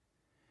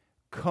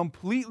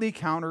 Completely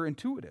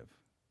counterintuitive.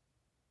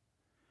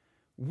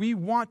 We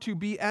want to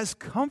be as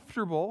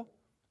comfortable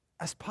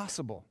as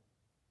possible.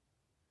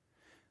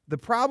 The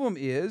problem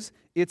is,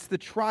 it's the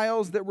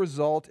trials that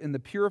result in the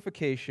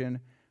purification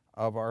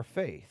of our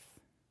faith.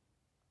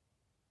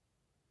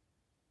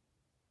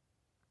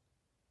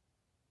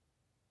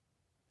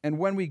 And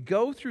when we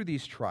go through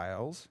these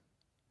trials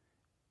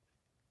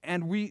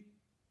and we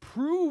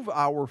prove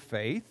our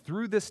faith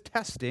through this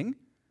testing,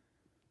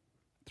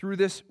 through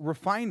this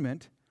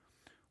refinement,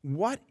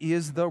 what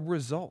is the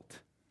result?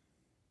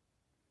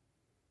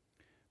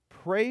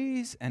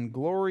 Praise and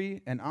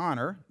glory and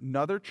honor,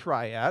 another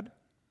triad,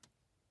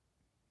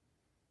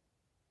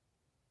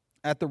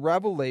 at the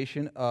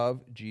revelation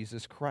of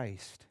Jesus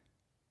Christ.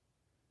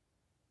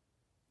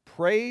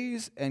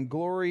 Praise and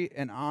glory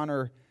and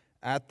honor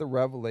at the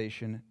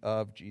revelation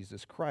of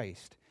Jesus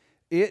Christ.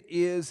 It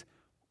is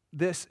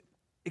this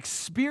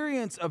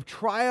experience of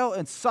trial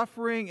and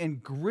suffering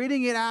and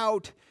gritting it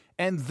out,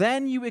 and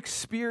then you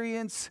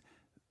experience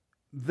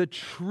the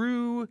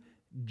true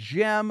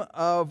gem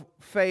of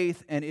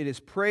faith, and it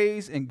is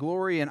praise and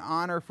glory and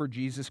honor for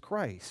Jesus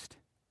Christ.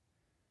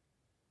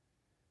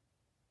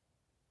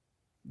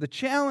 The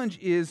challenge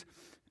is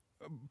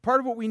part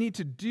of what we need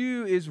to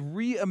do is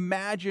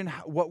reimagine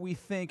what we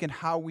think and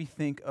how we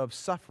think of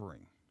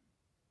suffering.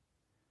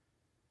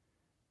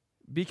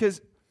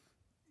 Because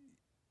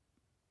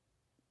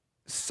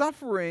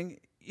suffering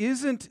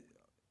isn't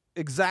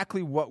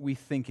exactly what we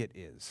think it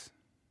is.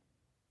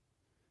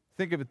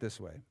 Think of it this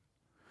way.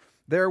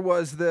 There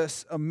was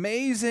this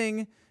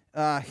amazing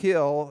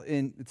hill,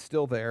 it's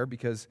still there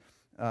because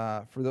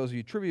for those of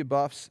you trivia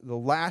buffs, the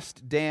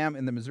last dam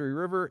in the Missouri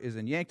River is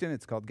in Yankton.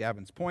 It's called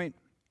Gavin's Point.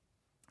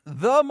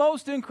 The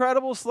most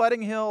incredible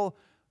sledding hill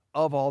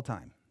of all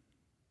time.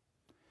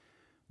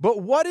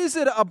 But what is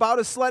it about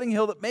a sledding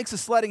hill that makes a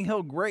sledding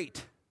hill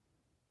great?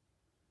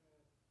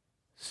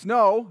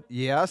 Snow,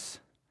 yes.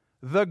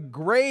 The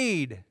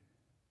grade.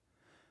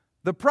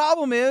 The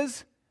problem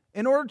is,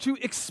 in order to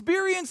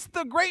experience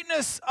the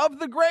greatness of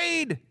the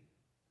grade,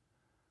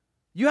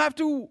 you have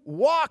to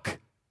walk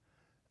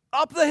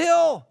up the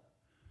hill,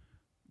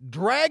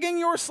 dragging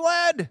your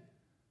sled.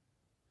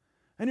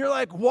 And you're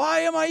like, why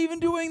am I even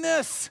doing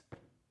this?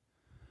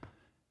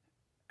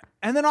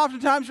 And then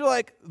oftentimes you're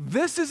like,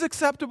 this is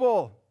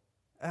acceptable.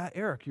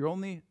 Eric, you're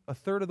only a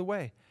third of the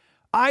way.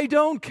 I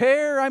don't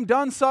care. I'm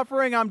done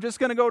suffering. I'm just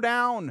going to go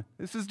down.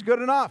 This is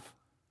good enough.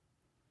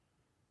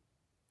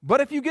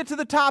 But if you get to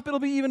the top, it'll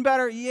be even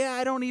better. Yeah,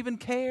 I don't even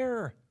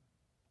care.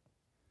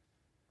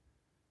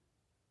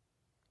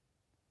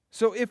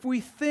 So if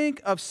we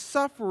think of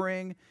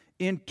suffering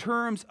in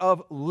terms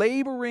of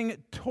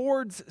laboring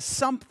towards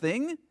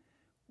something,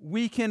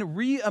 we can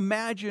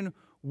reimagine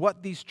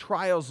what these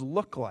trials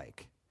look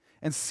like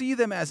and see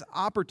them as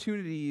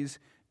opportunities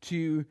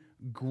to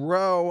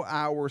grow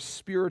our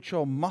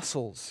spiritual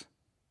muscles,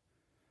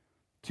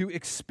 to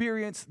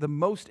experience the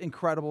most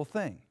incredible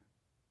thing.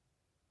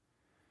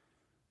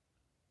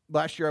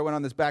 Last year I went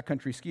on this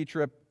backcountry ski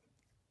trip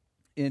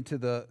into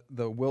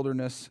the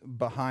wilderness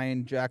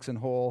behind Jackson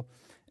Hole,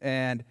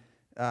 and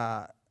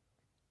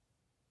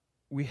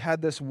we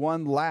had this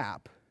one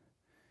lap,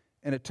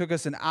 and it took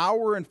us an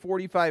hour and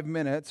 45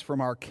 minutes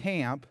from our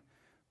camp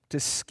to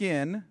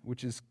skin,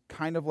 which is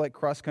kind of like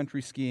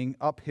cross-country skiing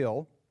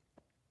uphill,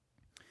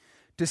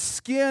 to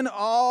skin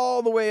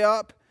all the way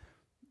up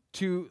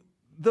to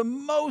the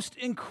most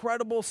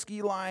incredible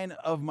ski line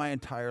of my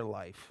entire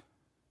life.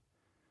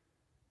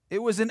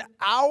 It was an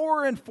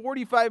hour and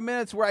 45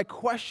 minutes where I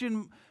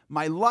questioned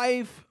my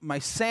life, my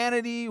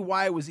sanity,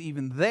 why I was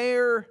even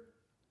there.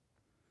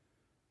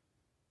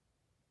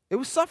 It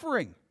was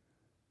suffering.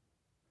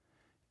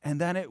 And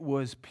then it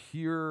was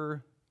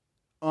pure,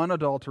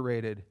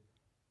 unadulterated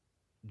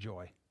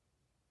joy.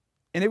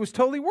 And it was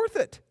totally worth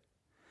it.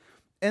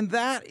 And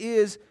that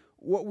is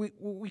what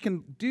we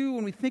can do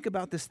when we think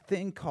about this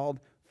thing called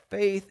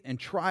faith and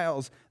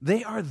trials.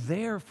 They are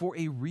there for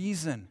a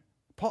reason.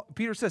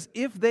 Peter says,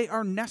 if they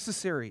are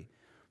necessary,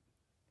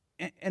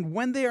 and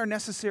when they are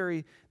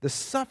necessary, the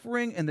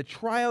suffering and the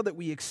trial that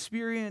we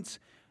experience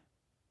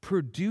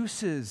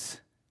produces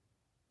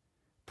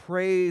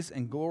praise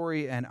and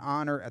glory and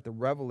honor at the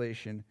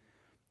revelation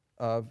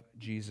of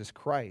Jesus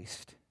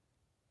Christ.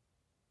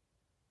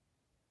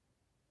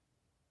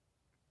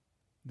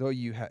 Though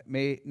you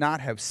may not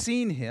have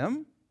seen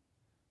him,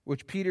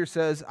 which Peter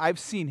says, I've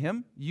seen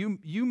him,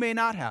 you may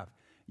not have.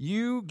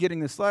 You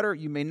getting this letter,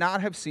 you may not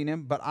have seen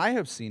him, but I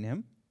have seen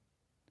him.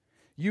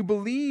 You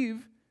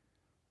believe,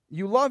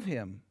 you love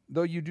him.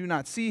 Though you do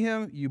not see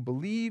him, you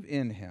believe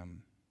in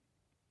him.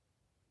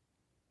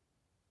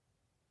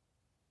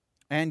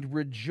 And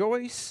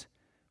rejoice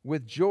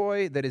with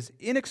joy that is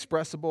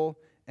inexpressible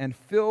and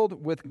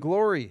filled with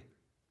glory.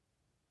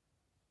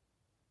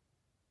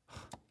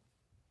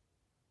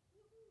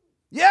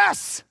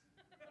 Yes!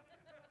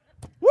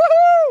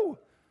 Woohoo!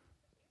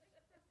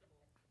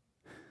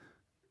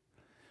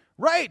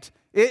 Right.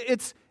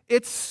 It's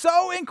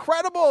so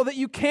incredible that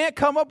you can't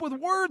come up with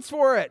words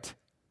for it.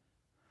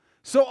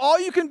 So all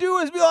you can do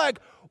is be like,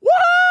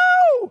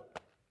 woo!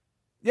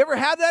 You ever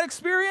had that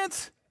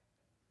experience?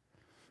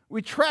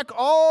 We trek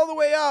all the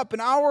way up,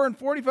 an hour and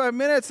 45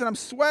 minutes, and I'm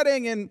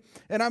sweating, and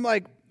I'm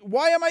like,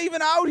 why am I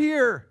even out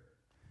here?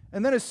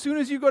 And then as soon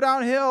as you go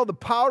downhill, the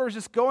powder's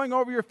just going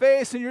over your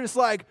face, and you're just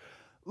like,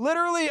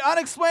 literally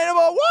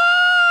unexplainable,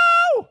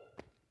 woo!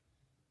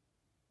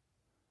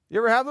 You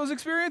ever have those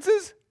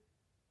experiences?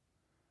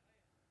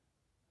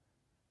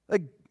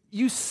 Like,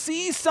 you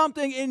see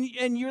something,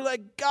 and you're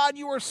like, God,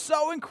 you are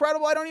so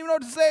incredible, I don't even know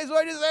what to say, so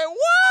I just say,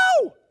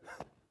 woo!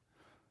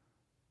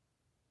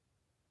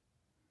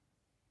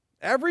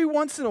 Every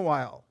once in a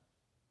while.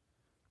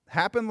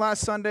 Happened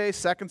last Sunday,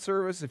 second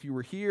service, if you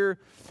were here.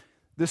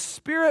 The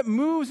Spirit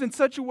moves in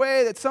such a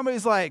way that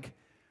somebody's like,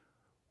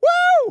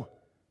 woo!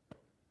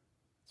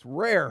 It's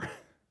rare.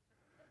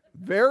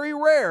 Very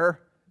rare.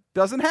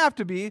 Doesn't have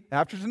to be.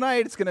 After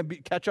tonight, it's going to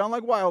catch on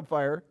like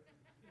wildfire.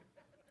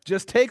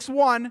 Just takes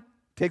one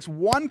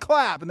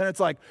clap, and then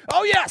it's like,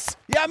 oh yes,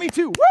 yeah, me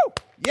too, woo,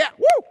 yeah,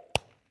 woo.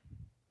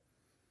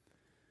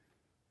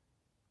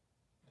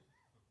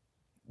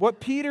 What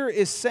Peter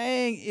is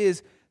saying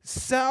is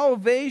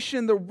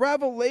salvation, the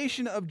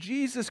revelation of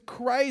Jesus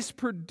Christ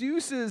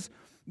produces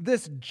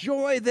this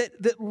joy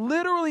that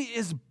literally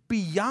is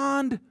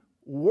beyond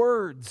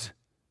words.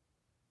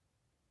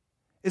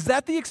 Is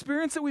that the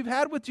experience that we've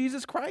had with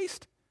Jesus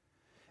Christ?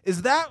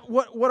 Is that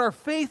what our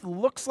faith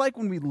looks like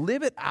when we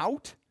live it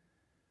out?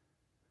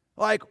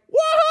 Like,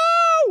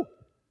 woohoo!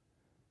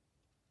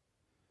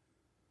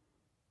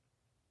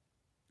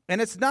 And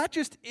it's not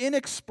just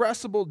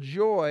inexpressible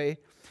joy,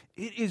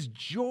 it is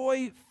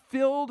joy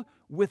filled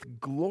with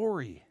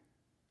glory.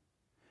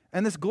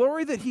 And this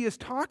glory that he is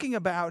talking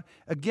about,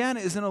 again,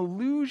 is an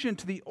allusion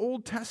to the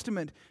Old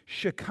Testament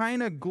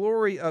Shekinah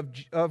glory of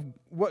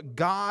what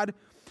God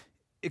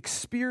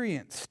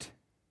experienced.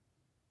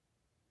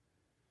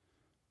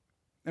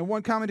 And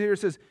one commentator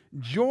says,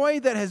 joy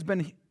that has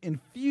been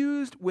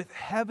infused with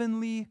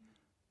heavenly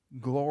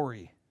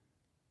glory.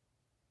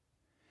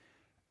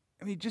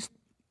 I mean, just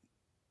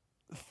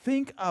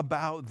think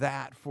about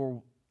that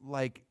for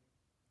like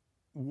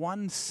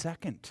 1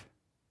 second.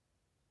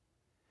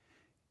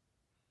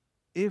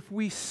 If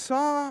we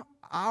saw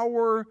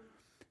our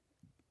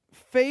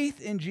faith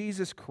in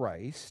Jesus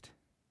Christ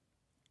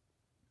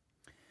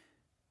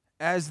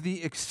as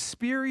the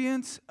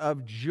experience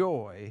of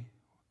joy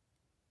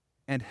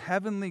and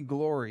heavenly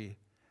glory,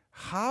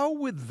 how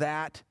would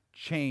that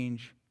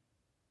change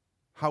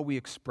how we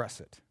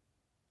express it?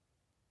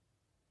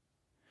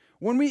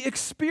 When we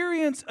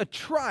experience a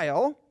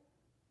trial,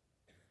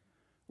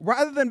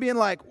 rather than being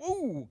like,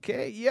 ooh,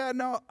 okay, yeah,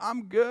 no,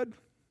 I'm good,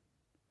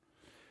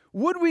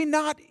 would we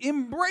not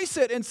embrace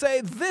it and say,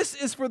 this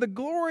is for the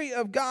glory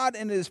of God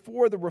and it is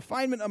for the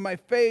refinement of my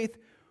faith?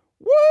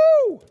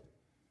 Woo!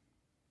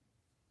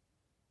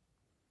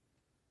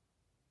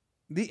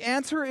 The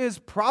answer is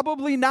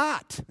probably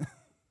not.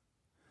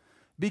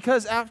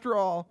 Because after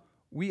all,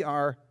 we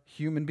are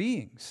human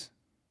beings.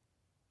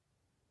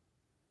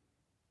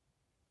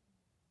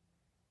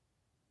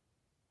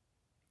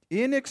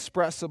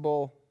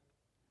 Inexpressible,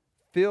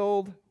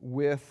 filled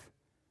with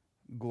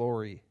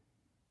glory.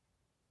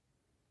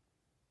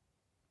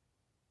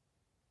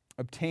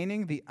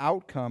 Obtaining the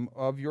outcome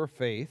of your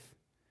faith,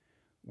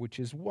 which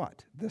is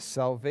what? The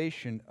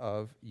salvation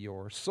of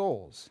your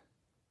souls.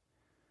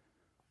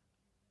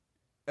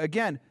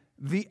 Again,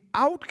 the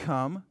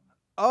outcome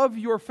of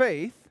your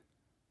faith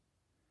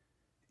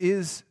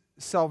is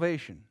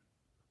salvation.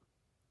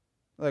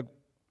 Like,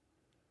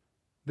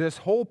 this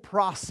whole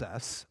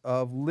process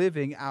of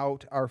living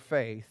out our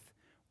faith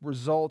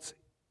results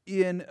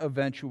in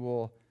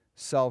eventual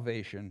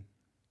salvation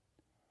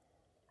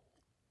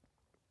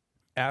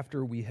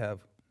after we have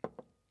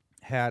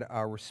had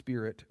our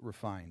spirit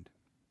refined,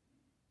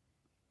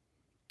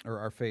 or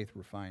our faith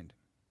refined.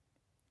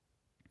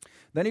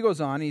 Then he goes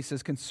on, he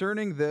says,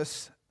 concerning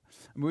this,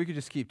 I mean, we could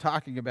just keep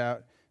talking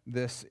about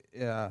this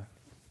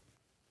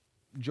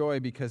joy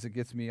because it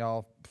gets me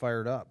all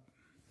fired up.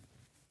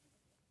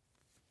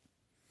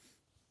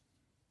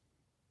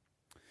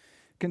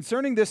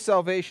 Concerning this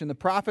salvation, the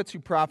prophets who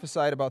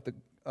prophesied about the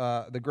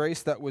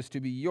grace that was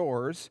to be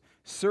yours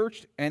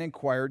searched and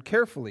inquired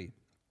carefully,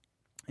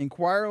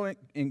 inquiring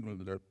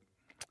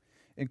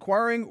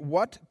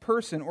what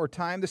person or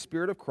time the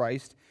Spirit of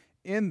Christ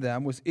in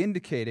them was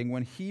indicating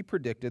when he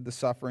predicted the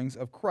sufferings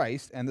of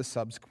Christ and the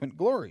subsequent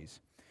glories.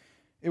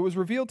 It was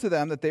revealed to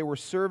them that they were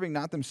serving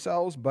not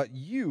themselves but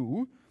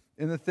you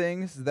in the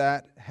things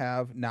that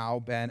have now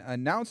been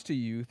announced to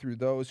you through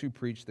those who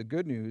preach the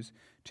good news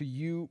to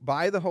you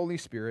by the Holy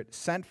Spirit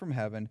sent from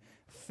heaven,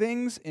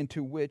 things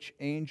into which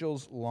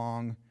angels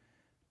long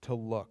to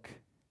look.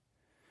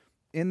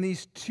 In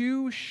these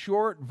two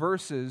short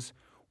verses,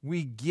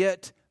 we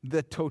get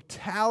the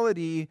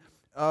totality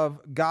of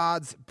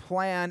God's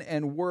plan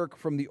and work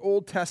from the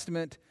Old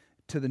Testament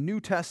to the New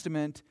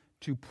Testament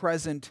to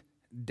present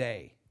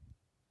day.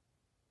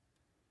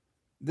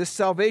 This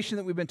salvation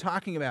that we've been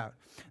talking about.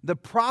 The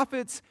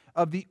prophets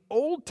of the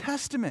Old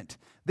Testament,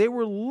 they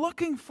were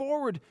looking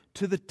forward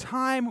to the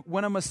time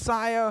when a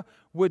Messiah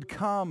would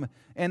come.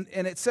 And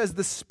it says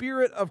the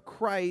Spirit of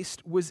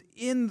Christ was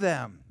in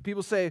them.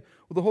 People say,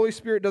 well, the Holy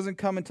Spirit doesn't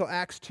come until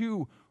Acts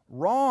 2.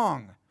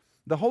 Wrong.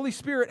 The Holy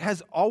Spirit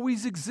has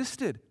always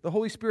existed. The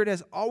Holy Spirit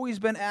has always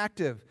been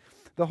active.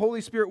 The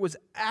Holy Spirit was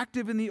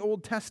active in the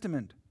Old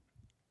Testament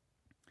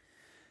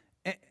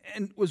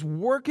and was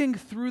working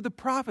through the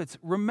prophets.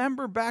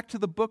 Remember back to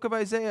the book of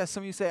Isaiah.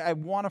 Some of you say, I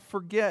want to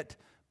forget.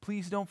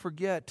 Please don't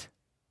forget.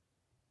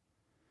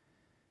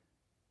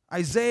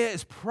 Isaiah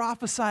is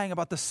prophesying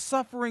about the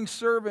suffering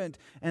servant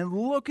and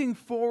looking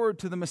forward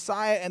to the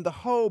Messiah and the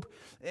hope.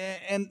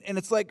 And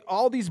it's like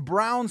all these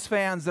Browns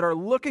fans that are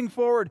looking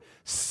forward.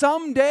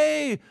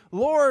 Someday,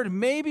 Lord,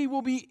 maybe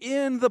we'll be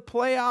in the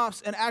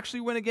playoffs and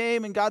actually win a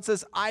game. And God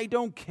says, I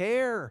don't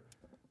care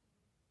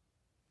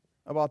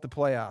about the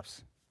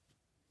playoffs.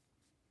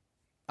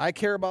 I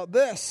care about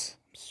this.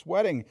 I'm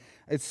sweating.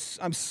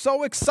 I'm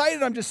so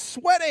excited. I'm just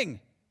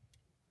sweating.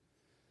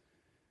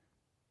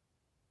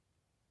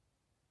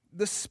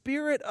 The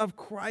Spirit of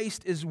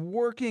Christ is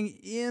working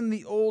in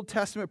the Old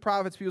Testament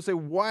prophets. People say,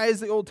 why is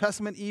the Old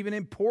Testament even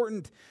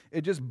important?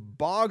 It just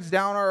bogs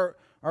down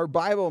our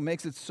Bible,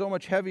 makes it so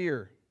much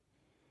heavier.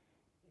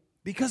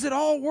 Because it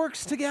all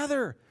works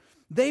together.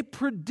 They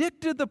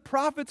predicted, the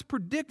prophets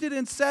predicted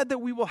and said that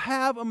we will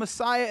have a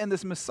Messiah and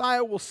this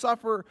Messiah will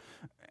suffer.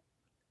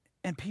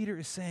 And Peter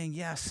is saying,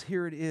 yes,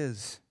 here it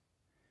is.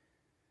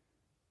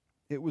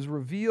 It was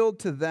revealed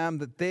to them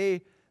that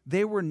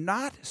they were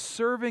not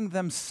serving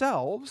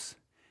themselves.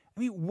 I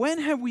mean, when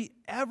have we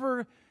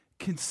ever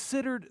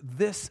considered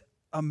this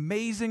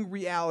amazing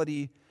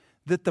reality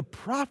that the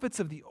prophets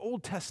of the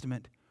Old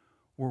Testament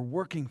were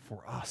working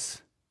for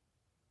us?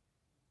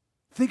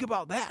 Think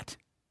about that.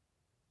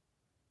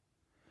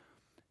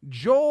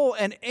 Joel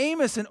and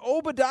Amos and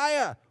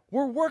Obadiah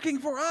were working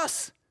for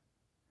us.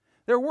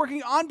 They're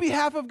working on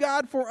behalf of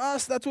God for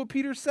us. That's what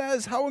Peter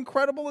says. How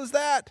incredible is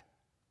that?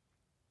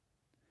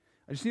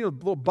 I just need a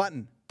little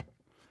button.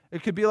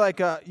 It could be like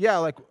a,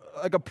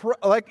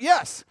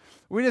 yes.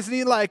 We just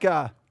need like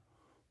a,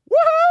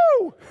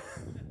 woohoo!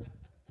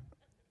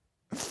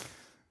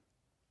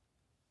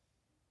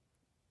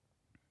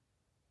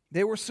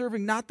 They were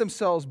serving not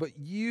themselves, but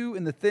you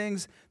in the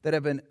things that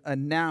have been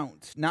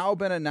now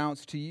been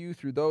announced to you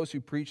through those who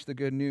preach the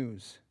good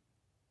news.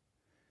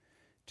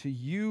 To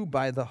you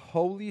by the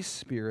Holy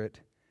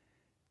Spirit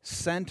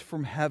sent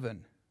from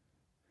heaven.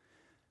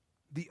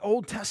 The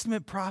Old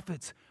Testament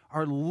prophets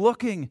are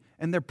looking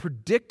and they're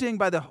predicting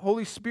by the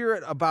Holy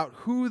Spirit about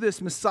who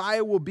this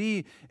Messiah will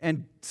be,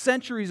 and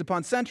centuries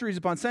upon centuries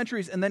upon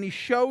centuries, and then he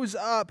shows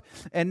up,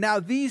 and now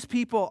these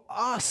people,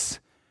 us,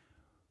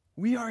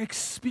 we are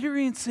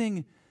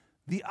experiencing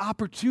the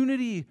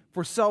opportunity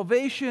for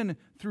salvation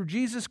through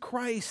Jesus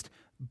Christ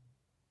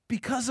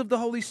because of the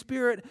Holy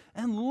Spirit.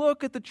 And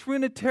look at the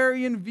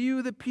Trinitarian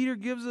view that Peter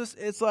gives us.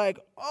 It's like,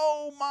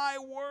 oh my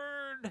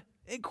word,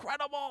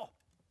 incredible.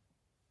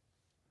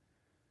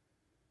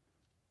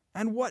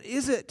 And what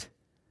is it?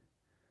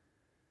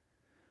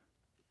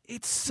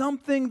 It's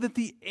something that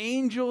the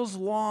angels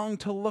long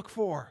to look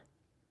for.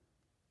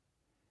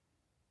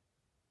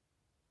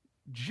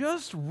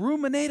 Just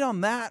ruminate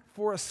on that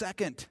for a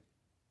second.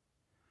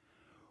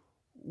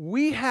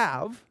 We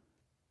have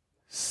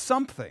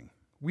something.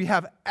 We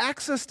have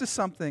access to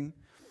something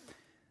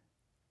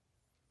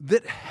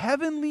that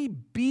heavenly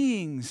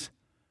beings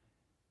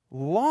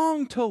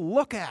long to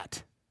look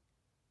at.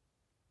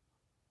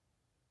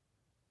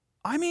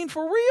 I mean,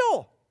 for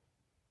real.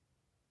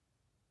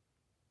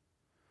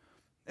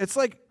 It's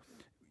like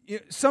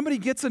somebody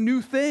gets a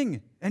new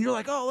thing, and you're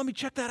like, oh, let me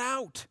check that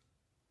out.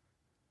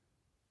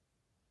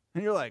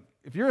 And you're like,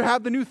 if you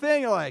have the new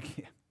thing, you're like,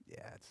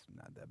 yeah, it's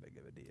not that big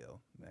of a deal,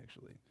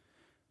 actually.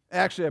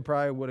 Actually, I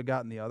probably would have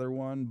gotten the other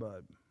one,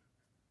 but...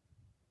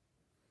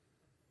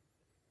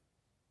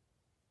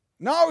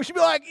 No, we should be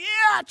like,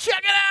 yeah,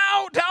 check it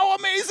out. How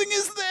amazing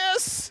is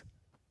this?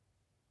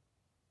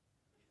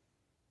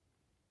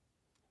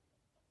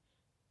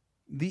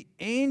 The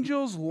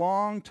angels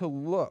long to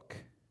look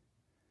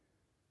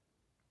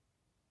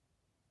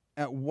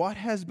at what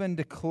has been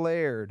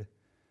declared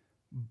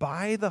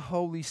by the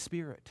Holy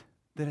Spirit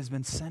that has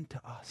been sent to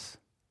us.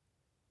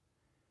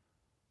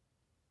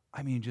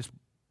 I mean, just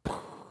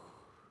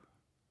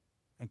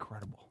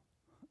incredible.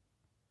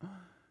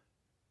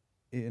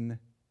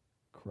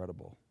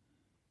 Incredible.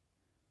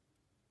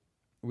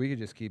 We could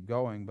just keep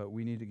going, but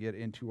we need to get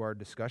into our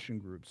discussion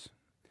groups.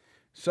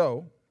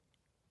 So,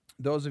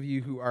 those of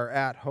you who are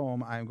at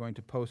home, I'm going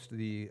to post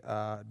the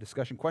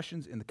discussion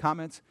questions in the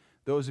comments.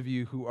 Those of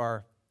you who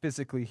are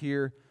physically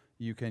here,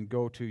 you can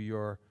go to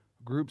your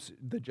groups.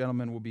 The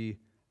gentleman will be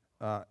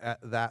at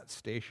that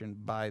station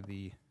by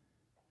the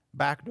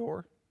back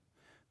door.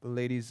 The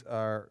ladies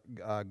are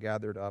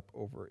gathered up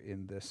over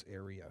in this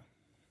area.